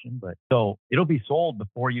next question. But so it'll be sold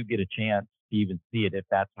before you get a chance to even see it if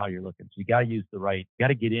that's how you're looking. So you got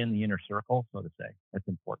to get in the inner circle, so to say. That's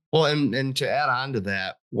important. Well, and to add on to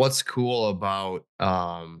that, what's cool about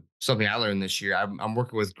something I learned this year, I'm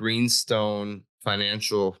working with Greenstone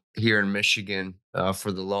Financial here in Michigan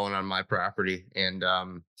for the loan on my property. And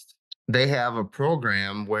they have a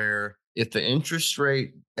program where if the interest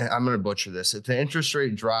rate, I'm going to butcher this, if the interest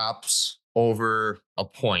rate drops over a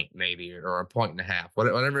point maybe or a point and a half,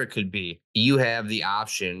 whatever it could be, you have the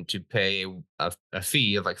option to pay a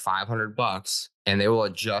fee of like $500 and they will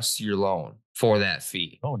adjust your loan for that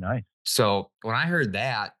fee. Oh, nice. So when I heard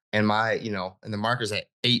that and and the marker's at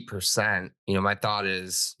 8%, my thought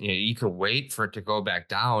is, you could wait for it to go back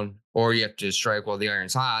down, or you have to strike while the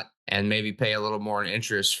iron's hot and maybe pay a little more in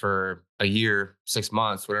interest for a year, 6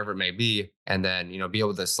 months, whatever it may be. And then, be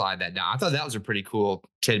able to slide that down. I thought that was a pretty cool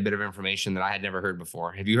tidbit of information that I had never heard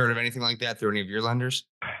before. Have you heard of anything like that through any of your lenders?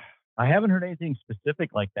 I haven't heard anything specific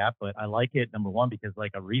like that, but I like it. Number one, because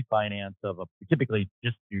like a refinance typically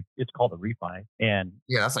it's called a refi. And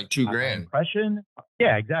yeah, that's like $2,000. Impression.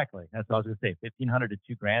 Yeah, exactly. That's what I was going to say. 1,500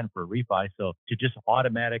 to $2,000 for a refi. So to just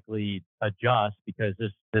automatically adjust because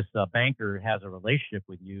this banker has a relationship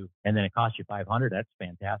with you and then it costs you $500, that's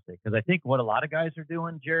fantastic. Because I think what a lot of guys are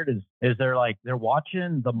doing, Jared, is they're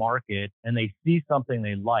watching the market and they see something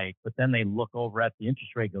they like, but then they look over at the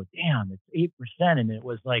interest rate, go, damn, it's 8%, and it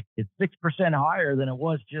was like it's 6% higher than it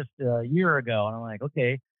was just a year ago. And I'm like,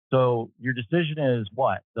 okay. So your decision is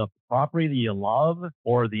what? The property that you love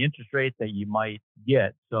or the interest rate that you might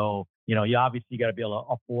get. So, you obviously got to be able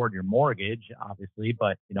to afford your mortgage, obviously,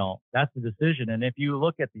 but, that's the decision. And if you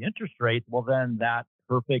look at the interest rate, well, then that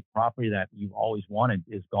perfect property that you've always wanted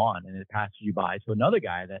is gone and it passes you by. So another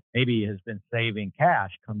guy that maybe has been saving cash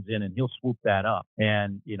comes in and he'll swoop that up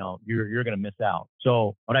and, you're going to miss out.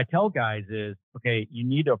 So what I tell guys is, okay, you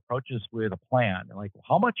need to approach this with a plan. Like,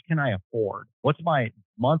 how much can I afford? What's my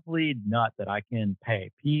monthly nut that I can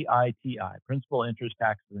pay, PITI, principal, interest,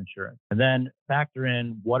 taxes, insurance. And then factor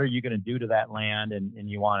in what are you going to do to that land, and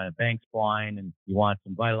you want a bank spline, and you want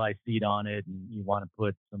some vitalized seed on it, and you want to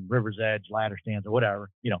put some river's edge ladder stands or whatever,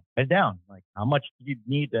 head down. Like, how much do you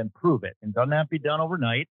need to improve it? And doesn't have to be done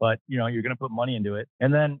overnight, but you're going to put money into it.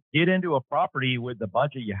 And then get into a property with the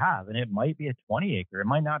budget you have. And it might be a 20 acre. It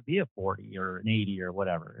might not be a 40 or an 80 or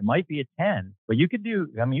whatever. It might be a 10, but you could do,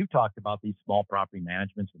 you've talked about these small property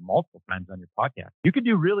managements multiple times on your podcast. You could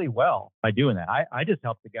do really well by doing that. I just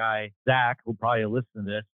helped the guy, Zach, who probably listen to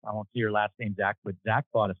this. I won't see your last name, Zach, but Zach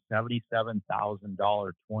bought a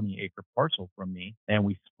 $77,000 20 acre parcel from me, and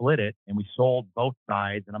we split it and we sold both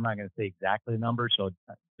sides. And I'm not going to say exactly the number, so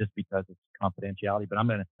just because it's confidentiality, but I'm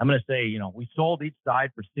gonna say, we sold each side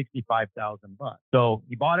for $65,000. So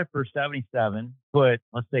he bought it for 77, put,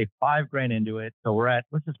 let's say, $5,000 into it. So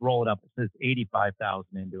let's just roll it up. It says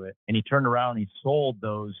 85,000 into it. And he turned around and he sold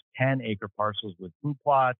those 10 acre parcels with food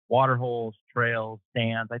plots, water holes, trails,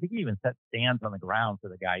 stands. I think he even set stands on the ground for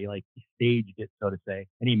the guy. He staged it, so to say.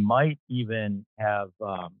 And he might even have,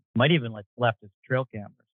 left his trail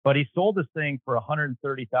cameras. But he sold this thing for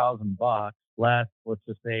 $130,000 less. Let's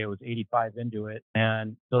just say it was 85 into it.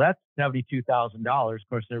 And so that's $72,000. Of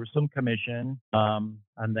course, there was some commission on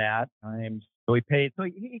that times. So he paid. So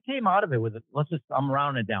he came out of it with, I'm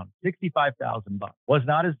rounding it down, $65,000. Was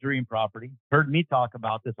not his dream property. Heard me talk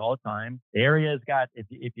about this all the time. The area has got, if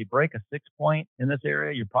you break a 6 point in this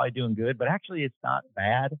area, you're probably doing good. But actually, it's not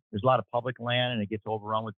bad. There's a lot of public land, and it gets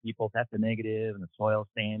overrun with people. That's a negative, and the soil's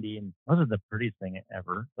sandy, and those are the prettiest thing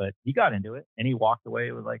ever. But he got into it, and he walked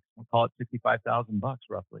away with we'll call it $65,000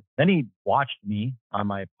 roughly. Then he watched me on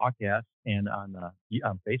my podcast and on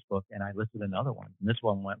Facebook, and I listed another one. And this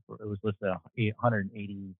one it was listed at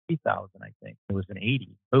 $183,000, I think. It was an 80.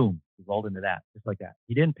 Boom. He rolled into that, just like that.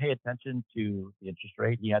 He didn't pay attention to the interest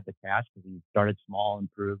rate. He had the cash because he started small,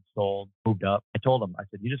 improved, sold, moved up. I told him, I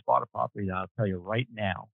said, you just bought a property that I'll tell you right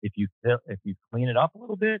now, if you clean it up a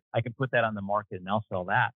little bit, I can put that on the market and I'll sell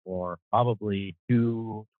that for probably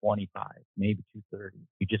 $225, maybe $230.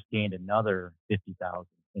 You just gained another $50,000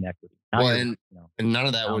 in equity. And none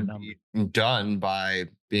of that would be done by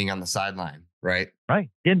being on the sideline, right? Right.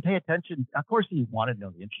 Didn't pay attention. Of course, he wanted to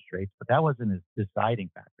know the interest rates, but that wasn't his deciding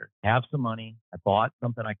factor. Have some money. I bought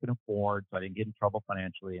something I could afford, so I didn't get in trouble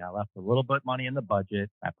financially. I left a little bit of money in the budget.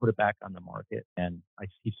 I put it back on the market, and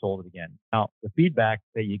he sold it again. Now, the feedback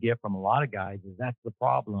that you get from a lot of guys is that's the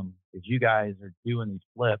problem, is you guys are doing these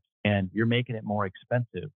flips, and you're making it more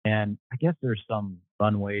expensive. And I guess there's some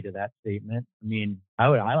runway to that statement. I mean, I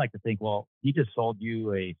like to think, well, he just sold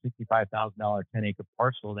you a $65,000 10 acre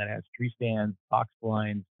parcel that has tree stands, box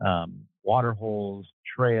blinds, water holes,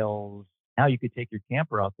 trails. Now you could take your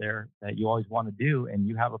camper out there that you always want to do, and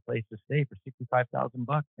you have a place to stay for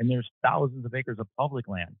 $65,000. And there's thousands of acres of public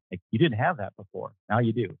land. You didn't have that before. Now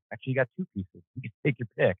you do. Actually, you got two pieces. You can take your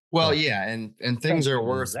pick. Well, yeah, and things are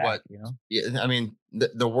worth what. Yeah, I mean,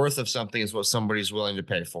 the worth of something is what somebody's willing to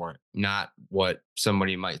pay for it, not what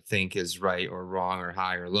somebody might think is right or wrong or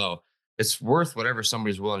high or low. It's worth whatever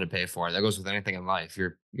somebody's willing to pay for it. That goes with anything in life.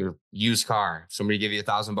 Your used car, if somebody give you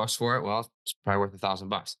 $1,000 for it, well, it's probably worth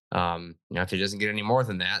 $1,000. If it doesn't get any more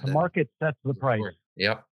than that, the market sets the price.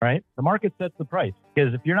 Yep. Right. The market sets the price,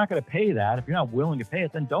 because if you're not going to pay that, if you're not willing to pay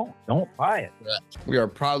it, then don't buy it. We are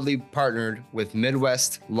proudly partnered with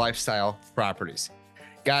Midwest Lifestyle Properties.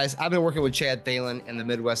 Guys, I've been working with Chad Thalen and the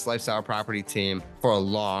Midwest Lifestyle Property team for a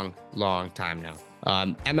long, long time now.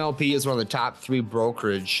 MLP is one of the top 3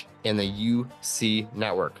 brokerage in the UC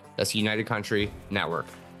network. That's United Country Network.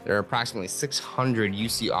 There are approximately 600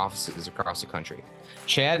 UC offices across the country.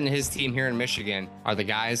 Chad and his team here in Michigan are the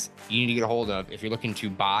guys you need to get a hold of if you're looking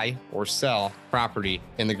to buy or sell property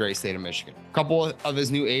in the great state of Michigan. A couple of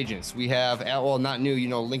his new agents. We have, not new,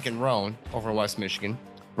 Lincoln Roan over in West Michigan.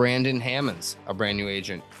 Brandon Hammonds, a brand new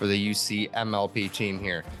agent for the UC MLP team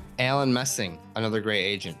here. Alan Messing, another great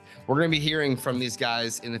agent. We're going to be hearing from these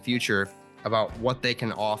guys in the future about what they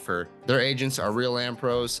can offer. Their agents are real land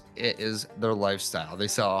pros. It is their lifestyle. They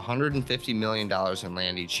sell $150 million in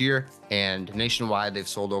land each year, and nationwide, they've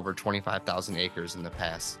sold over 25,000 acres in the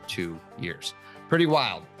past 2 years. Pretty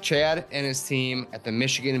wild. Chad and his team at the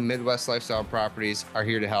Michigan and Midwest Lifestyle Properties are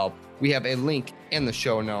here to help. We have a link in the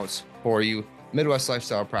show notes for you,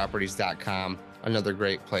 MidwestLifestyleProperties.com. Another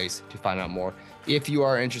great place to find out more. If you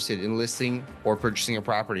are interested in listing or purchasing a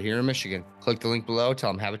property here in Michigan, click the link below.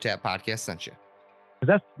 Tell them Habitat Podcast sent you.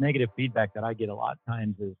 That's negative feedback that I get a lot of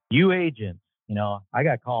times is, you agents, I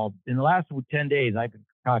got called in the last 10 days. I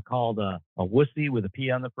got called a wussy with a P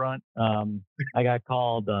on the front. I got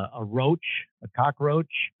called a roach, a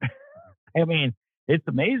cockroach. I mean, It's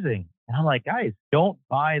amazing. And I'm like, guys, don't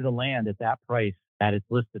buy the land at that price that it's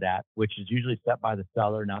listed at, which is usually set by the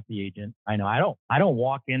seller, not the agent. I know I don't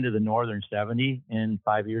walk into the Northern 70 in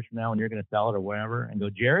 5 years from now when you're going to sell it or whatever and go,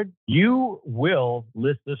 Jared, you will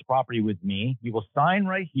list this property with me. You will sign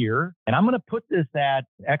right here. And I'm going to put this at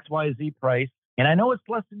XYZ price. And I know it's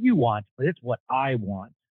less than you want, but it's what I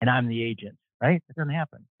want. And I'm the agent, right? That doesn't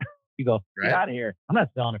happen. You go, get out of here. I'm not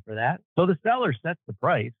selling it for that. So the seller sets the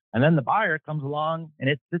price and then the buyer comes along and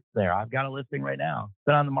it sits there. I've got a listing right now. It's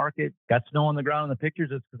been on the market, got snow on the ground in the pictures.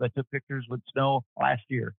 It's because I took pictures with snow last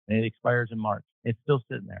year and it expires in March. It's still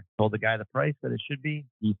sitting there. Told the guy the price that it should be.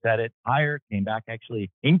 He set it higher, came back, actually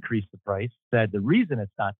increased the price, said the reason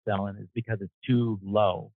it's not selling is because it's too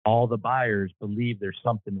low. All the buyers believe there's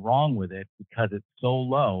something wrong with it because it's so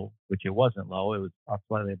low, which it wasn't low. It was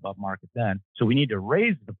slightly above market then. So we need to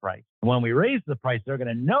raise the price. And when we raise the price, they're going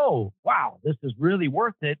to know, wow, this is really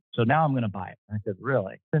worth it. So now I'm going to buy it. And I said,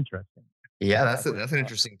 really? It's interesting. Yeah, that's an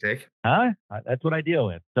interesting take. Huh? That's what I deal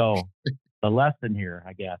with. So the lesson here,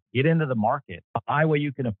 I guess, get into the market, buy what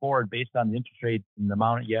you can afford based on the interest rate and the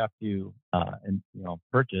amount you have to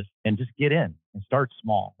purchase, and just get in and start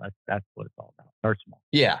small. That's what it's all about. Start small.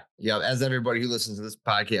 Yeah. As everybody who listens to this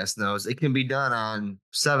podcast knows, it can be done on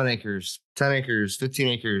 7 acres, 10 acres, 15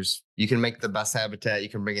 acres. You can make the best habitat. You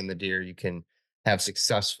can bring in the deer. You can have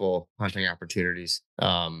successful hunting opportunities.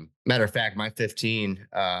 Matter of fact, my 15,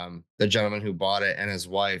 the gentleman who bought it and his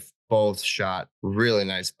wife both shot really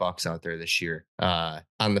nice bucks out there this year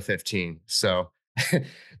on the 15. So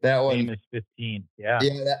that one, famous 15. Yeah.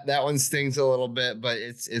 That one stings a little bit, but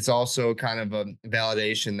it's also kind of a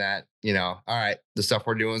validation that, all right, the stuff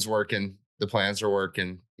we're doing is working. The plans are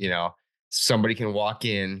working. Somebody can walk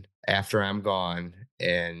in after I'm gone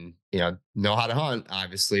and, know how to hunt,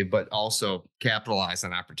 obviously, but also capitalize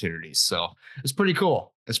on opportunities. So it's pretty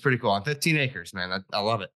cool. It's pretty cool on 15 acres, man. I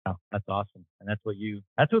love it. Oh, that's awesome. And that's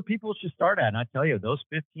what people should start at. And I tell you, those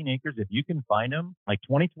 15 acres, if you can find them, like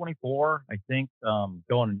 2024, I think,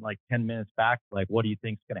 going like 10 minutes back, like, what do you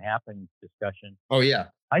think is going to happen discussion? Oh, yeah.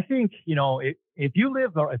 I think, if you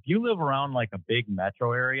live around like a big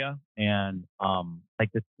metro area and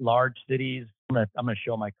like the large cities, I'm gonna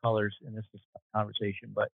show my colors in this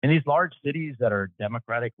conversation, but in these large cities that are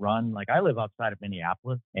Democratic run, like I live outside of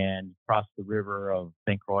Minneapolis and across the river of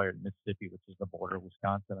St. Croix or Mississippi, which is the border of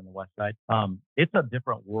Wisconsin on the west side. It's a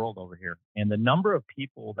different world over here. And the number of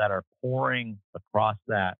people that are pouring across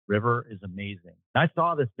that river is amazing. And I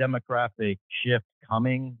saw this demographic shift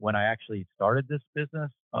coming when I actually started this business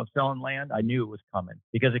of selling land. I knew it was coming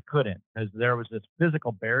because it couldn't, because there was this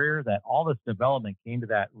physical barrier that all this development came to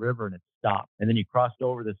that river and it stopped. And then you crossed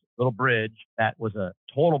over this little bridge that was a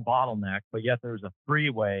total bottleneck, but yet there was a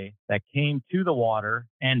freeway that came to the water,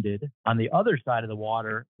 ended. On the other side of the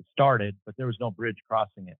water, it started, but there was no bridge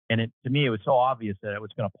crossing it. And to me, it was so obvious that it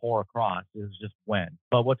was going to pour across. It was just when.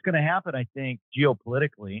 But what's going to happen, I think,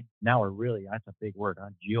 geopolitically, now that's a big word, huh?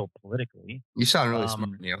 Geopolitically. You sound really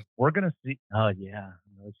smart, Neil. We're going to see. Oh, yeah.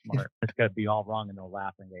 Really smart. It's got to be all wrong and no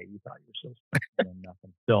laughing. Hey, you thought you were so smart and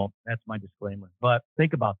nothing. So that's my disclaimer. But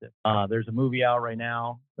think about this. There's a movie out right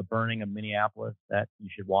now, The Burning of Minneapolis, that you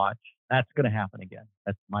should watch. That's going to happen again.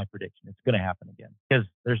 That's my prediction. It's going to happen again because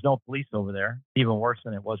there's no police over there. Even worse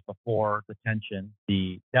than it was before the tension.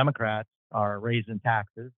 The Democrats are raising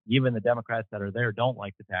taxes. Even the Democrats that are there don't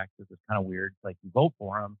like the taxes. It's kind of weird. It's like you vote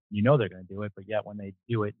for them, they're going to do it, but yet when they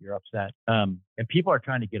do it, you're upset. And people are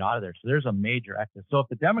trying to get out of there. So there's a major exit. So if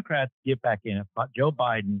the Democrats get back in, if Joe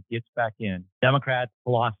Biden gets back in, Democrats'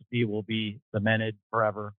 philosophy will be cemented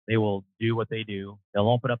forever. They will do what they do. They'll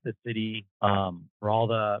open up the city for all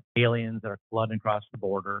the aliens that are flooding across the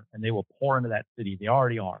border, and they will pour into that city. They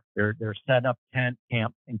already are. They're setting up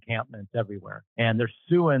encampments everywhere, and they're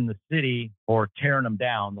suing the city for tearing them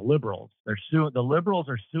down. The liberals, the liberals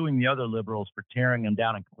are suing the other liberals for tearing them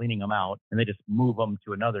down and cleaning them out, and they just move them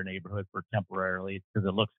to another neighborhood for temporarily because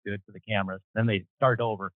it looks good for the cameras. Then they start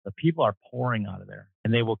over. The people are pouring out of there,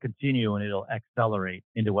 and they will continue, and it'll accelerate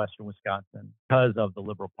into western Wisconsin because of the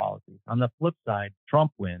liberal policies. On the flip side,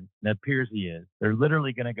 Trump wins, and it appears he is. They're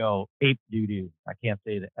literally going to go ape doo-doo. I can't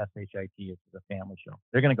say the SHIT, it's a family show.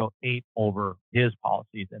 They're going to go ape over his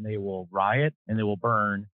policies, and they will riot, and they will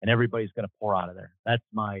burn, and everybody's going to pour out of there. That's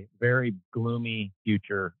my very gloomy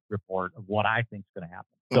future report of what I think is going to happen.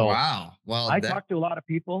 So, wow. Well, I talked to a lot of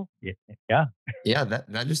people. Yeah. Yeah.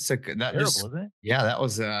 That just took that. Terrible, isn't it? Yeah. That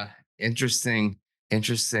was interesting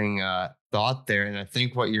thought there. And I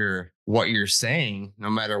think what you're saying, no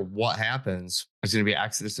matter what happens, is going to be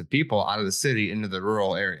exodus of people out of the city into the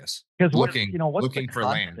rural areas. Because looking what's for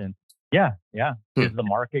land. Yeah, yeah. Hmm. Is the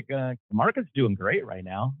market the market's doing great right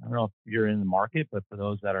now. I don't know if you're in the market, but for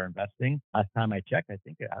those that are investing, last time I checked, I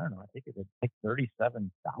think it's like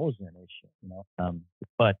 37,000 ish,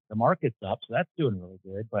 but the market's up, so that's doing really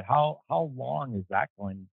good. But how long is that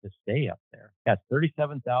going to stay up there? Yeah, it's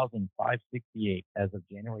 37,568 as of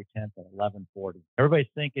January 10th at 11:40.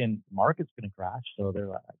 Everybody's thinking the market's going to crash, so they're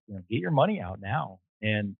like, get your money out now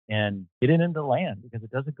and get it into land because it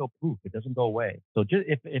doesn't go poof, it doesn't go away. So just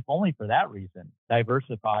if only for that reason,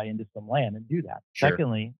 diversify into some land and do that. Sure.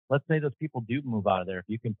 Secondly, let's say those people do move out of there. If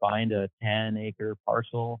you can find a 10-acre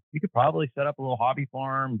parcel, you could probably set up a little hobby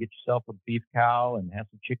farm, get yourself a beef cow and have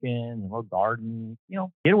some chickens and a little garden.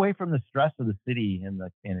 Get away from the stress of the city and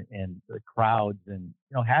the crowds and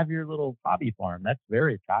have your little hobby farm. That's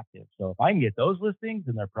very attractive. So if I can get those listings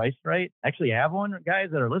and they're priced right, actually I have one, guys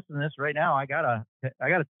that are listening to this right now. I got a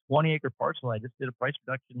 20-acre parcel. I just did a price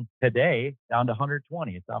reduction today down to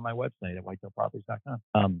 120. It's on my website at whitetailproperties.com.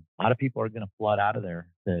 A lot of people are going to flood out of there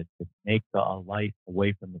to make a life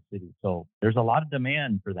away from the city. So there's a lot of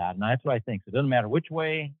demand for that. And that's what I think. So it doesn't matter which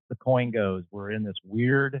way the coin goes. We're in this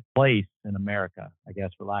weird place in America, I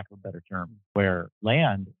guess, for lack of a better term, where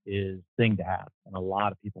land is thing to have. And a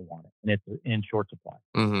lot of people want it. And it's in short supply.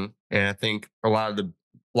 Mm-hmm. And I think a lot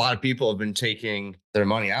of people have been taking their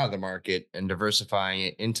money out of the market and diversifying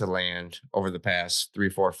it into land over the past 3,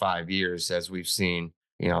 4, 5 years, as we've seen,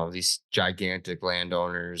 these gigantic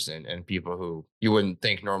landowners and people who you wouldn't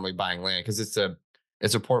think normally buying land because it's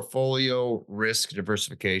a portfolio risk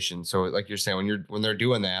diversification. So like you're saying, when they're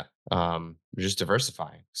doing that, you're just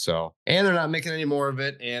diversifying. So, and they're not making any more of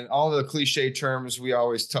it. And all the cliche terms we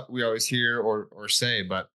always hear or say,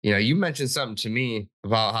 but you mentioned something to me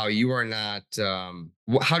about how you are not,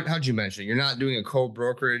 how'd you mention it? You're not doing a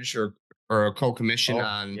co-brokerage or a co-commission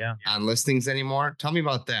on listings anymore. Tell me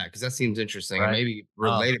about that, because that seems interesting and maybe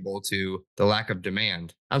relatable to the lack of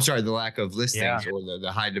demand. I'm sorry, the lack of listings or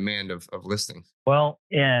the high demand of listings. Well,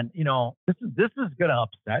 and this is going to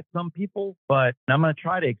upset some people, but I'm going to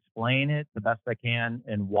try to explain it the best I can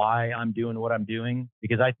and why I'm doing what I'm doing,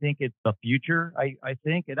 because I think it's the future. I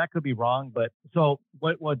think, and that could be wrong, but so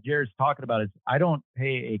what Jared's talking about is I don't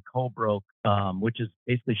pay a co-broke, which is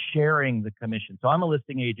basically sharing the commission. So I'm a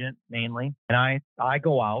listing agent mainly, and I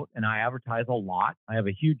go out and I advertise a lot. I have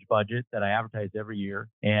a huge budget that I advertise every year,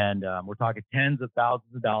 and we're talking tens of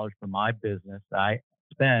thousands of dollars for my business. I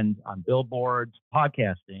spend on billboards,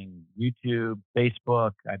 podcasting, YouTube,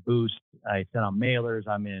 Facebook. I boost, I send out mailers.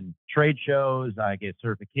 I'm in trade shows. I get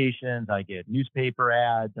certifications. I get newspaper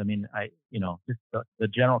ads. I mean, just the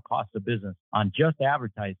general cost of business on just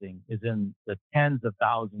advertising is in the tens of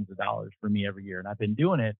thousands of dollars for me every year. And I've been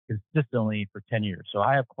doing it consistently for 10 years. So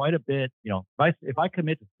I have quite a bit, if I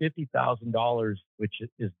commit to $50,000, which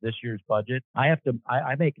is this year's budget, I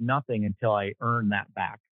make nothing until I earn that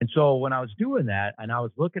back. And so when I was doing that and I was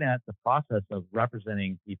looking at the process of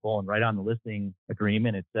representing people, and right on the listing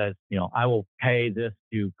agreement, it says, I will pay this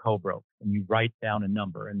to co-broke, and you write down a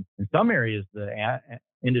number. And in some areas, the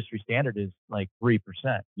industry standard is like 3%.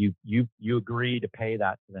 You agree to pay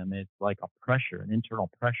that to them. It's like an internal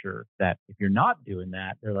pressure that if you're not doing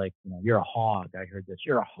that, they're like, you're a hog. I heard this.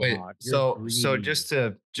 You're a hog. Wait, so just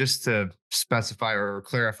to specify or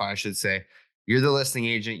clarify, I should say, you're the listing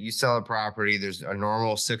agent. You sell a property. There's a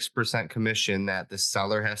normal 6% commission that the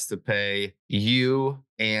seller has to pay you,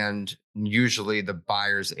 and usually the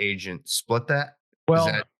buyer's agent split that. Well,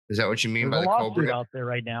 is that what you mean by the co-broke? There's a lawsuit out there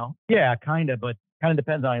right now. Yeah, kind of, but kind of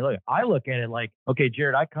depends on how you look. I look at it like, okay,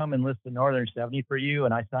 Jared, I come and list the Northern 70 for you,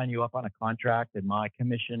 and I sign you up on a contract, and my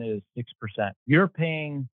commission is 6%. You're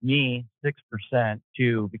paying me 6%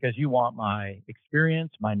 because you want my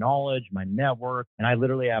experience, my knowledge, my network, and I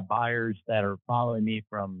literally have buyers that are following me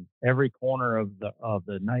from every corner of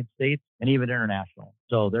the United States and even international.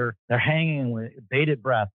 So they're hanging with bated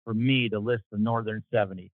breath for me to list the Northern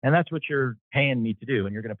 70. And that's what you're paying me to do.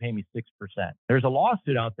 And you're going to pay me 6%. There's a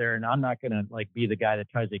lawsuit out there, and I'm not going to be the guy that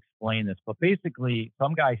tries to explain this, but basically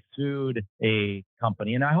some guy sued a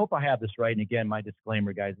company, and I hope I have this right. And again, my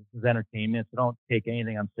disclaimer, guys, this is entertainment, so don't take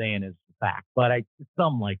anything I'm saying as fact, but it's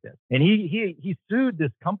something like this. And he sued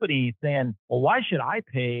this company saying, well, why should I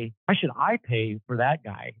pay for that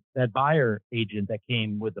guy, that buyer agent that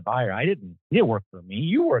came with the buyer? He didn't work for me.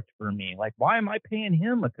 You worked for me. Like, why am I paying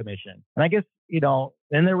him a commission? And I guess,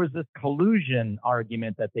 then there was this collusion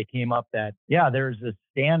argument that they came up that, there's this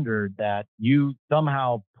standard that you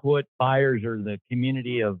somehow put buyers or the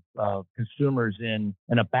community of consumers in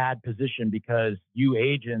a bad position because you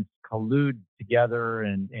agents collude together,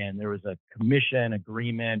 and there was a commission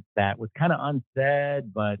agreement that was kind of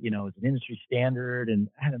unsaid, but it's an industry standard, and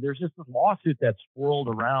there's just this lawsuit that swirled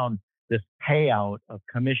around this payout of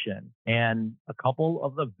commission. And a couple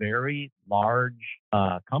of the very large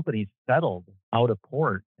companies settled out of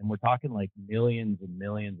court. And we're talking like millions and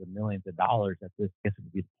millions and millions of dollars that this, I guess it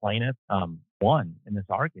would be the plaintiff, won in this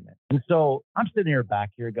argument. And so I'm sitting here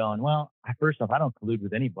back here going, well, first off, I don't collude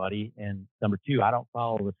with anybody. And number two, I don't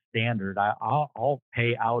follow the standard. I'll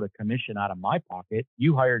pay out a commission out of my pocket.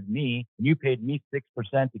 You hired me and you paid me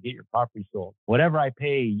 6% to get your property sold. Whatever I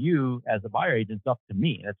pay you as a buyer agent is up to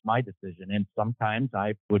me. That's my decision. And sometimes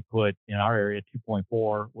I would put, in our area,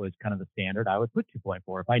 2.4 was kind of the standard. I would put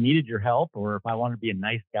 2.4. If I needed your help or if I wanted to be a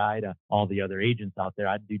nice guy to all the other agents out there,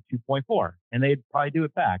 I'd do 2.4 and they'd probably do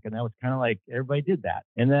it back. And that was kind of like everybody did that.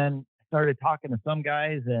 And then I started talking to some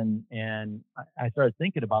guys and I started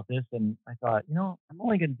thinking about this and I thought, I'm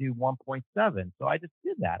only going to do 1.7. So I just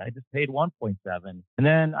did that. I just paid 1.7. And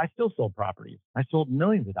then I still sold properties. I sold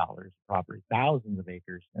millions of dollars of properties, thousands of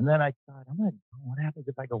acres. And then I thought, what happens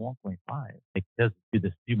if I go 1.5? Like,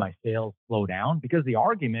 do my sales slow down? Because the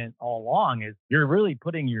argument all along is you're really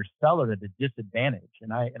putting your seller at a disadvantage.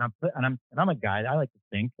 And I'm a guy, I like to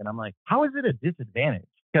think, and I'm like, how is it a disadvantage?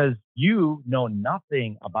 Because you know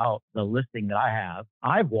nothing about the listing that I have.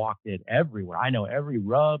 I've walked it everywhere. I know every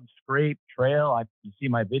rub, scrape, trail. You see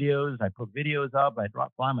my videos. I put videos up. I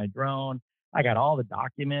fly my drone. I got all the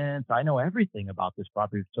documents. I know everything about this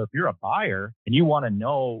property. So if you're a buyer and you want to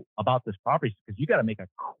know about this property, because you got to make a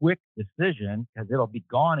quick decision because it'll be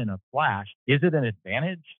gone in a flash. Is it an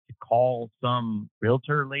advantage to call some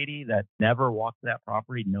realtor lady that never walked that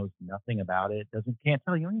property, knows nothing about it, can't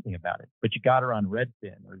tell you anything about it, but you got her on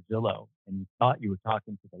Redfin or Zillow and you thought you were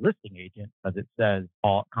talking to the listing agent because it says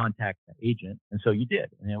contact the agent. And so you did.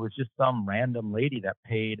 And it was just some random lady that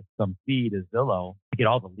paid some fee to Zillow to get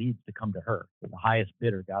all the leads to come to her. So the highest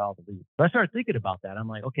bidder got all the leads. So I started thinking about that. I'm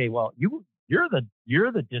like, okay, well, you're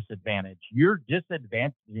the disadvantage. You're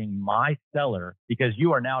disadvantaging my seller because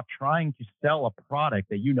you are now trying to sell a product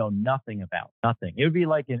that you know nothing about. Nothing. It would be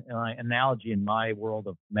like an analogy in my world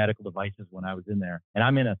of medical devices when I was in there, and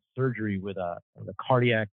I'm in a surgery with a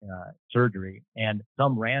cardiac surgery, and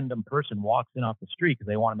some random person walks in off the street because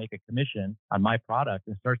they want to make a commission on my product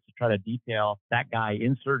and starts to try to detail that guy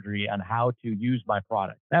in surgery on how to use my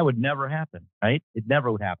product. That would never happen, right? It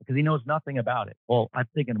never would happen because he knows nothing about it. Well, I'm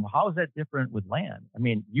thinking, well, how is that different with land? I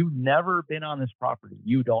mean, you've never been on this property.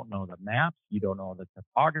 You don't know the maps. You don't know the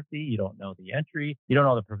topography. You don't know the entry. You don't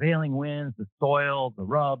know the prevailing winds, the soil, the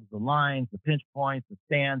rubs, the lines, the pinch points, the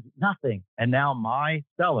stands, nothing. And now my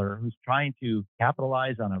seller, who's trying to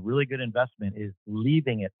capitalize on a really good investment, is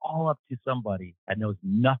leaving it all up to somebody that knows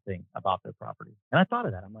nothing about their property. And I thought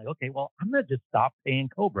of that. I'm like, okay, well, I'm going to just stop paying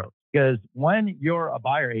co-broke. Because when you're a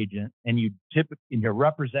buyer agent and you're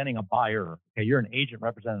representing a buyer, okay, you're an agent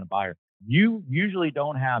representing a buyer, you usually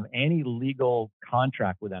don't have any legal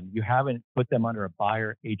contract with them. You haven't put them under a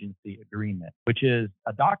buyer agency agreement, which is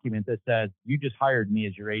a document that says you just hired me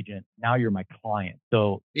as your agent. Now you're my client.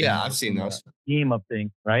 So yeah, I've seen those. Scheme of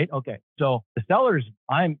things, right? Okay. So the seller's,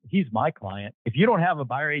 he's my client. If you don't have a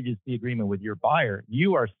buyer agency agreement with your buyer,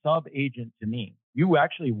 you are sub-agent to me. You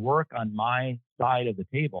actually work on my side of the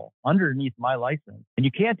table underneath my license. And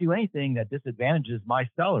you can't do anything that disadvantages my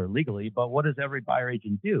seller legally. But what does every buyer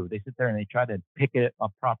agent do? They sit there and they try to pick a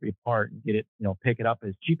property apart and get it, pick it up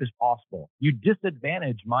as cheap as possible. You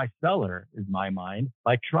disadvantage my seller, is my mind,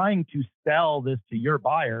 by trying to sell this to your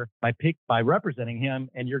buyer by representing him,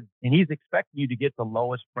 and he's expecting you to get the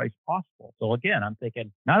lowest price possible. So again, I'm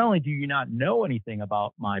thinking, not only do you not know anything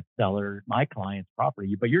about my seller, my client's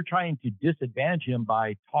property, but you're trying to disadvantage him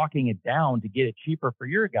by talking it down to get it cheaper for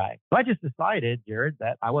your guy. So I just decided, Jared,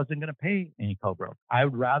 that I wasn't going to pay any co-broke. I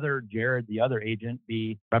would rather Jared, the other agent,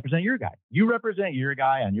 represent your guy. You represent your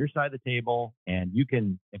guy on your side of the table, and you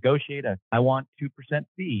can negotiate I want 2%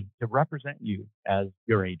 fee to represent you as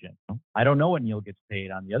your agent. I don't know what Neil gets paid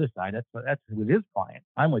on the other side. That's with his client.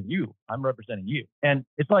 I'm with you. I'm representing you. And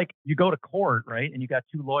it's like you go to court, right? And you got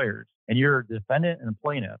two lawyers. And you're the defendant and the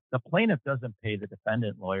plaintiff. The plaintiff doesn't pay the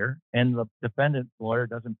defendant lawyer, and the defendant lawyer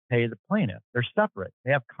doesn't pay the plaintiff. They're separate.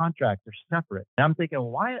 They have contracts. They're separate. And I'm thinking,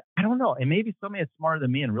 why? I don't know. And maybe somebody that's smarter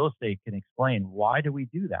than me in real estate can explain, why do we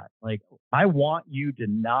do that? Like, I want you to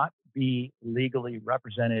not be legally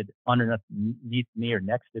represented underneath me or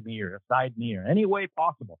next to me or beside me or any way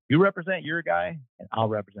possible. You represent your guy and I'll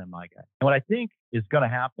represent my guy. And what I think is going to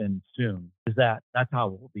happen soon is that's how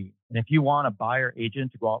it will be. And if you want a buyer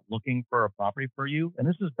agent to go out looking for a property for you, and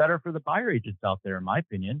this is better for the buyer agents out there, in my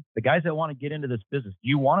opinion, the guys that want to get into this business, do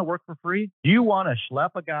you want to work for free? Do you want to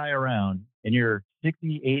schlep a guy around in your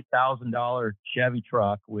 $68,000 Chevy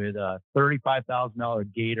truck with a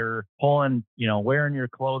 $35,000 Gator, pulling, wearing your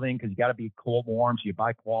clothing because you got to be cold warm, so you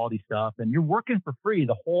buy quality stuff, and you're working for free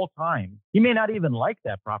the whole time. He may not even like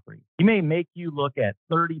that property. He may make you look at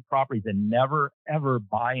 30 properties and never, ever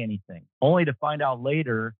buy anything, only to find out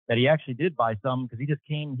later that he actually did buy some because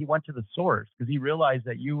he went to the source because he realized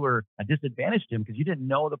that you were disadvantaged him because you didn't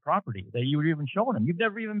know the property that you were even showing him. You've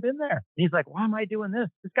never even been there. And he's like, why am I doing this?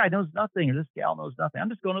 This guy knows nothing, or this gal knows nothing. I'm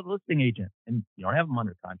just going to the listing agent. And you don't have him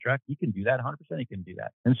under contract. You can do that. 100% you can do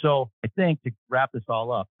that. And so I think, to wrap this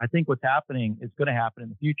all up, I think what's happening is going to happen in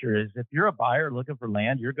the future is if you're a buyer looking for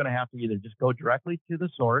land, you're going to have to either just go directly to the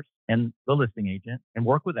source and the listing agent and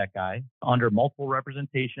work with that guy under multiple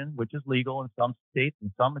representation, which is legal in some states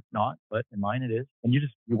and some it's not, but in mine it is. And you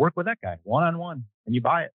work with that guy one-on-one and you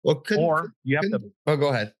buy it. Well, go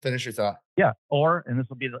ahead. Finish your thought. Yeah. Or, and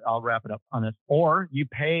I'll wrap it up on this, or you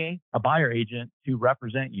pay a buyer agent to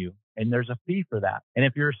represent you. And there's a fee for that. And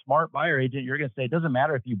if you're a smart buyer agent, you're going to say, it doesn't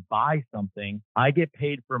matter if you buy something. I get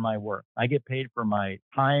paid for my work. I get paid for my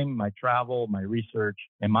time, my travel, my research,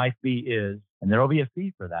 and my fee is, and there will be a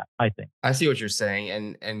fee for that, I think. I see what you're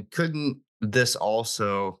saying. And couldn't this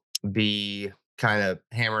also be kind of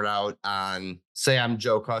hammered out on, say I'm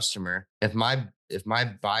Joe customer, if my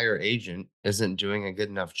buyer agent isn't doing a good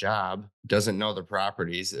enough job, doesn't know the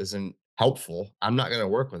properties, isn't helpful, I'm not going to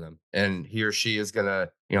work with them. And he or she is going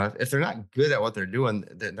to, if they're not good at what they're doing,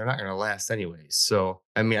 they're not going to last anyways. So,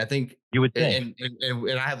 I mean, I think you would think,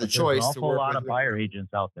 and I have the there's choice an to awful work lot with of buyer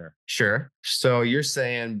agents out there. Sure. So you're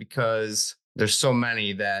saying because there's so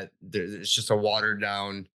many that it's just a watered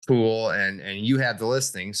down pool, and you have the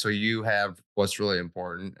listing, so you have what's really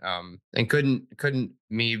important. And couldn't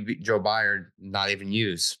me, Joe Buyer, not even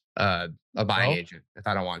use a buying agent if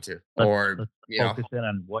I don't want to, let's focus in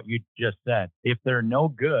on what you just said. If they're no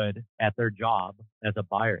good at their job as a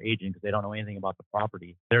buyer agent because they don't know anything about the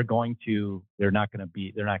property, they're not going to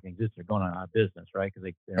exist. They're going out of business, right?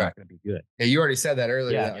 Because they're not going to be good. Yeah, you already said that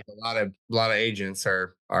earlier. Yeah. That like a lot of agents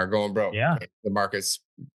are going broke. Yeah, the market's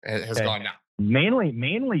has gone down.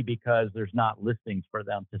 Mainly because there's not listings for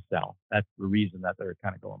them to sell. That's the reason that they're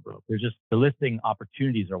kind of going broke. There's just the listing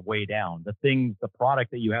opportunities are way down. The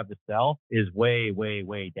product that you have to sell is way, way,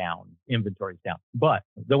 way down. Inventory's down. But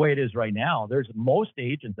the way it is right now, there's most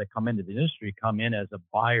agents that come into the industry come in as a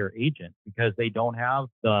buyer agent because they don't have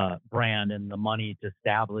the brand and the money to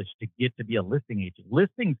establish to get to be a listing agent.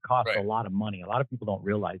 Listings cost a lot of money. A lot of people don't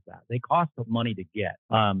realize that. They cost money to get.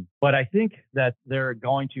 But I think that they're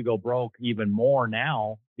going to go broke even more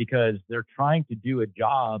now because they're trying to do a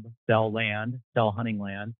job, sell hunting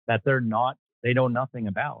land that they know nothing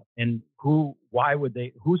about. And who's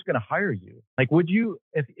going to hire you? Like, would you,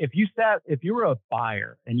 if you were a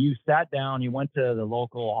buyer and you sat down, you went to the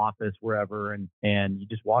local office, wherever, and you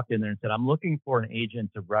just walked in there and said, I'm looking for an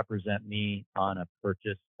agent to represent me on a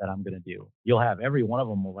purchase that I'm going to do. You'll have every one of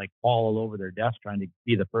them will like fall all over their desk trying to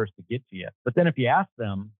be the first to get to you. But then if you ask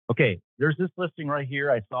them, okay, there's this listing right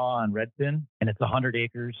here I saw on Redfin, and it's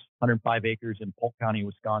 105 acres in Polk County,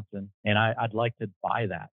 Wisconsin, and I'd like to buy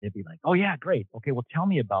that. They'd be like, oh yeah, great. Okay, well, tell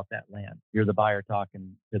me about that land. You're the buyer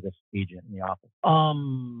talking to this agent in the office.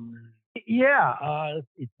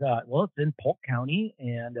 It's in Polk County,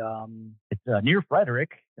 and it's near Frederick.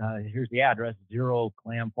 Here's the address: 0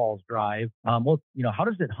 Clam Falls Drive. How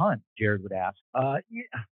does it hunt? Jared would ask.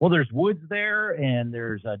 Well, there's woods there, and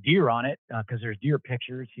there's a deer on it because there's deer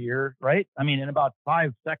pictures here, right? I mean, in about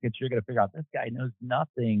 5 seconds, you're going to figure out this guy knows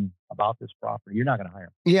nothing about this property. You're not going to hire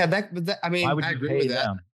him. Yeah, I agree with that.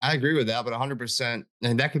 Them? I agree with that, but 100%,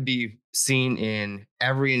 and that could be seen in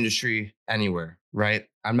every industry anywhere, right?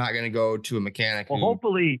 I'm not going to go to a mechanic. Well,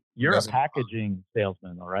 hopefully you're a packaging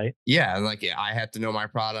salesman, all right? Yeah, I have to know my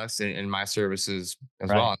products and my services as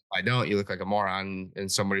well. If I don't, you look like a moron,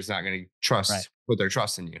 and somebody's not going to put their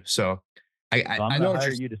trust in you. So I know hire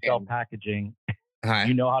you to sell packaging.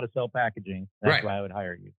 You know how to sell packaging. That's why I would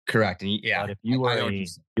hire you. Correct. And but if you were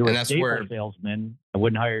a staple salesman, I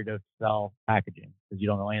wouldn't hire you to sell packaging because you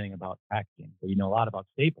don't know anything about packaging, but you know a lot about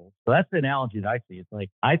staples. So that's the analogy that I see. It's like,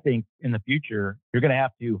 I think in the future, you're going to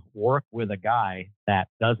have to work with a guy that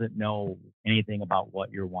doesn't know anything about what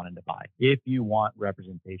you're wanting to buy. If you want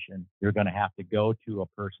representation, you're going to have to go to a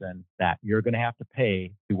person that you're going to have to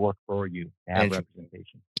pay to work for you to have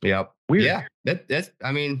representation. Yep. Weird. Yeah.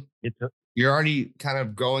 You're already kind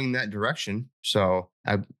of going that direction. So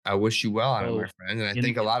I wish you well on it, my friend. And I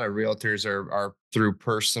think a lot of realtors are through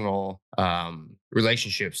personal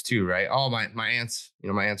relationships too, right? Oh, my aunt's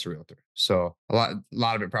a realtor. So a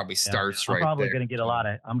lot of it probably starts I'm right probably there.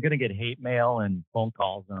 I'm going to get hate mail and phone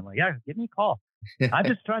calls. And I'm like, yeah, give me a call. I'm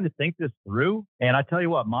just trying to think this through. And I tell you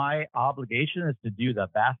what, my obligation is to do the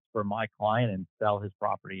best for my client and sell his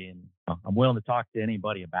property. And I'm willing to talk to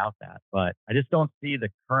anybody about that. But I just don't see the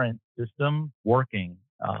current system working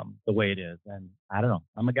the way it is. And I don't know.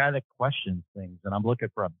 I'm a guy that questions things, and I'm looking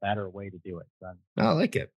for a better way to do it. So I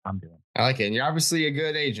like it. I'm doing. I like it. And you're obviously a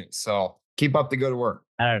good agent. So keep up the good work.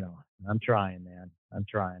 I don't know. I'm trying, man. I'm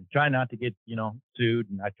trying. Try not to get, sued,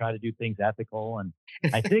 and I try to do things ethical. And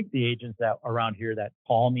I think the agents that around here that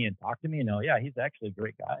call me and talk to me know, yeah, he's actually a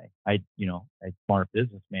great guy. A smart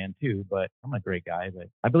businessman too, but I'm a great guy. But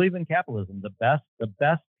I believe in capitalism. The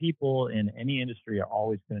best people in any industry are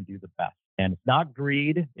always going to do the best. And it's not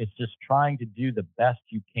greed. It's just trying to do the best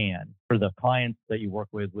you can for the clients that you work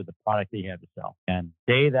with the product that you have to sell. And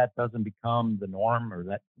day that doesn't become the norm, or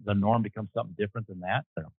that the norm becomes something different than that,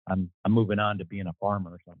 I'm moving on to being a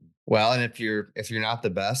farmer or something. Well, and if you're not the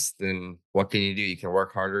best, then what can you do? You can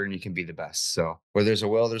work harder and you can be the best. So where there's a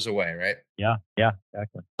will, there's a way, right? Yeah,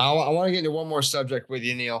 exactly. I want to get into one more subject with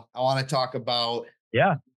you, Neil. I want to talk about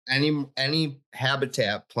any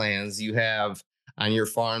habitat plans you have on your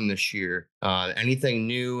farm this year. Anything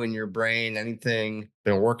new in your brain? Anything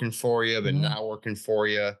been working for you, been not working for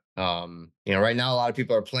you? Right now a lot of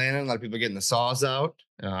people are planning. A lot of people are getting the saws out.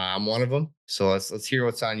 I'm one of them. So let's hear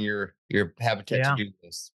what's on your habitat to do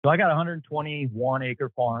list. So I got a 121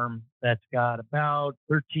 acre farm that's got about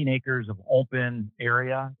 13 acres of open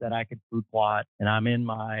area that I could food plot, and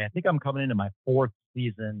I think I'm coming into my fourth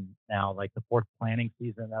season now, like the fourth planting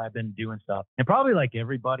season that I've been doing stuff. And probably like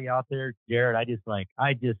everybody out there, Jared,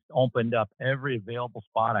 I just opened up every available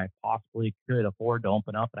spot I possibly could afford to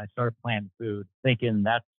open up, and I started planting food, thinking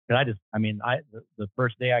that's the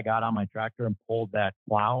first day I got on my tractor and pulled that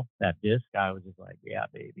plow, that disc, I was just like, yeah,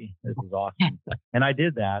 baby, this is awesome. And I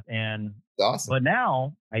did that. And awesome. But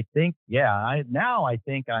now I think,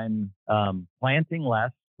 I'm planting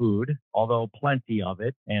less food, although plenty of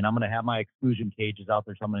it. And I'm going to have my exclusion cages out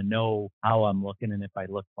there. So I'm going to know how I'm looking. And if I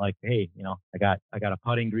look like, hey, I got a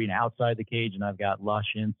putting green outside the cage and I've got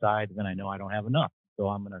lush inside, then I know I don't have enough. So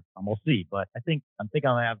I'm gonna see, but I think I'm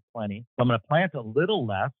gonna have plenty. So I'm gonna plant a little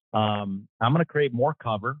less. I'm gonna create more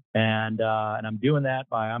cover, and I'm doing that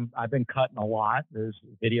I've been cutting a lot. There's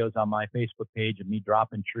videos on my Facebook page of me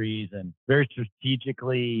dropping trees and very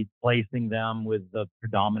strategically placing them with the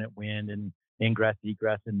predominant wind and ingress,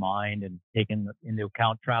 egress in mind, and taking into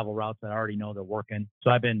account travel routes that I already know they're working. So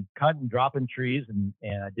I've been cutting, dropping trees, and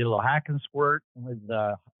I did a little hack and squirt with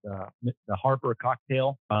the Hauger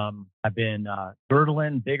cocktail. I've been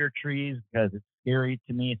girdling bigger trees because it's scary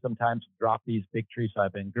to me sometimes to drop these big trees. So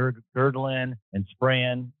I've been girdling and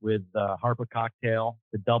spraying with the Hauger cocktail,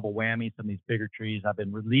 the double whammy, some of these bigger trees. I've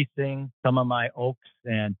been releasing some of my oaks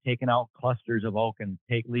and taking out clusters of oak and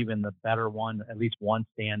leaving the better one, at least one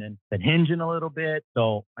standing, then hinging a little bit.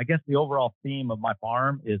 So I guess the overall theme of my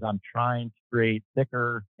farm is I'm trying to create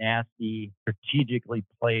thicker, nasty, strategically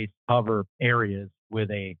placed cover areas with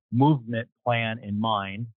a movement plan in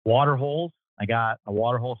mind. Water holes. I got a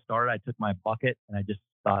water hole started. I took my bucket and I just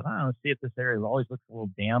thought, let's see if this area always looks a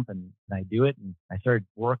little damp, and I do it. And I started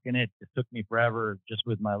working it. It took me forever just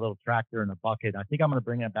with my little tractor and a bucket. I think I'm going to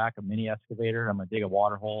bring it back, a mini excavator. I'm going to dig a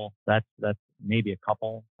water hole. That's maybe a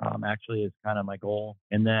couple, actually, is kind of my goal.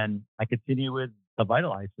 And then I continue with the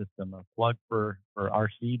Vitalize system, a plug for our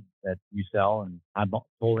seed that you sell, and I'm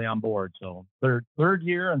totally on board. So third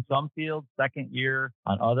year on some fields, second year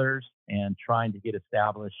on others, and trying to get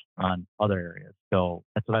established on other areas. So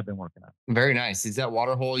that's what I've been working on. Very nice. Is that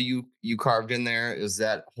water hole you carved in there, is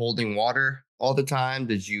that holding water all the time?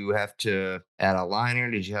 Did you have to add a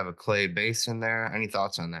liner? Did you have a clay base in there? Any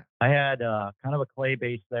thoughts on that? I had kind of a clay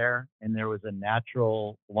base there, and there was a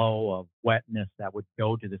natural flow of wetness that would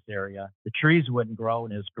go to this area. The trees wouldn't grow,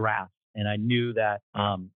 and it was grass. And I knew that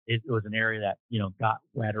it was an area that, got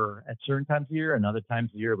wetter at certain times of the year, and other times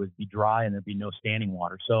of the year it would be dry and there'd be no standing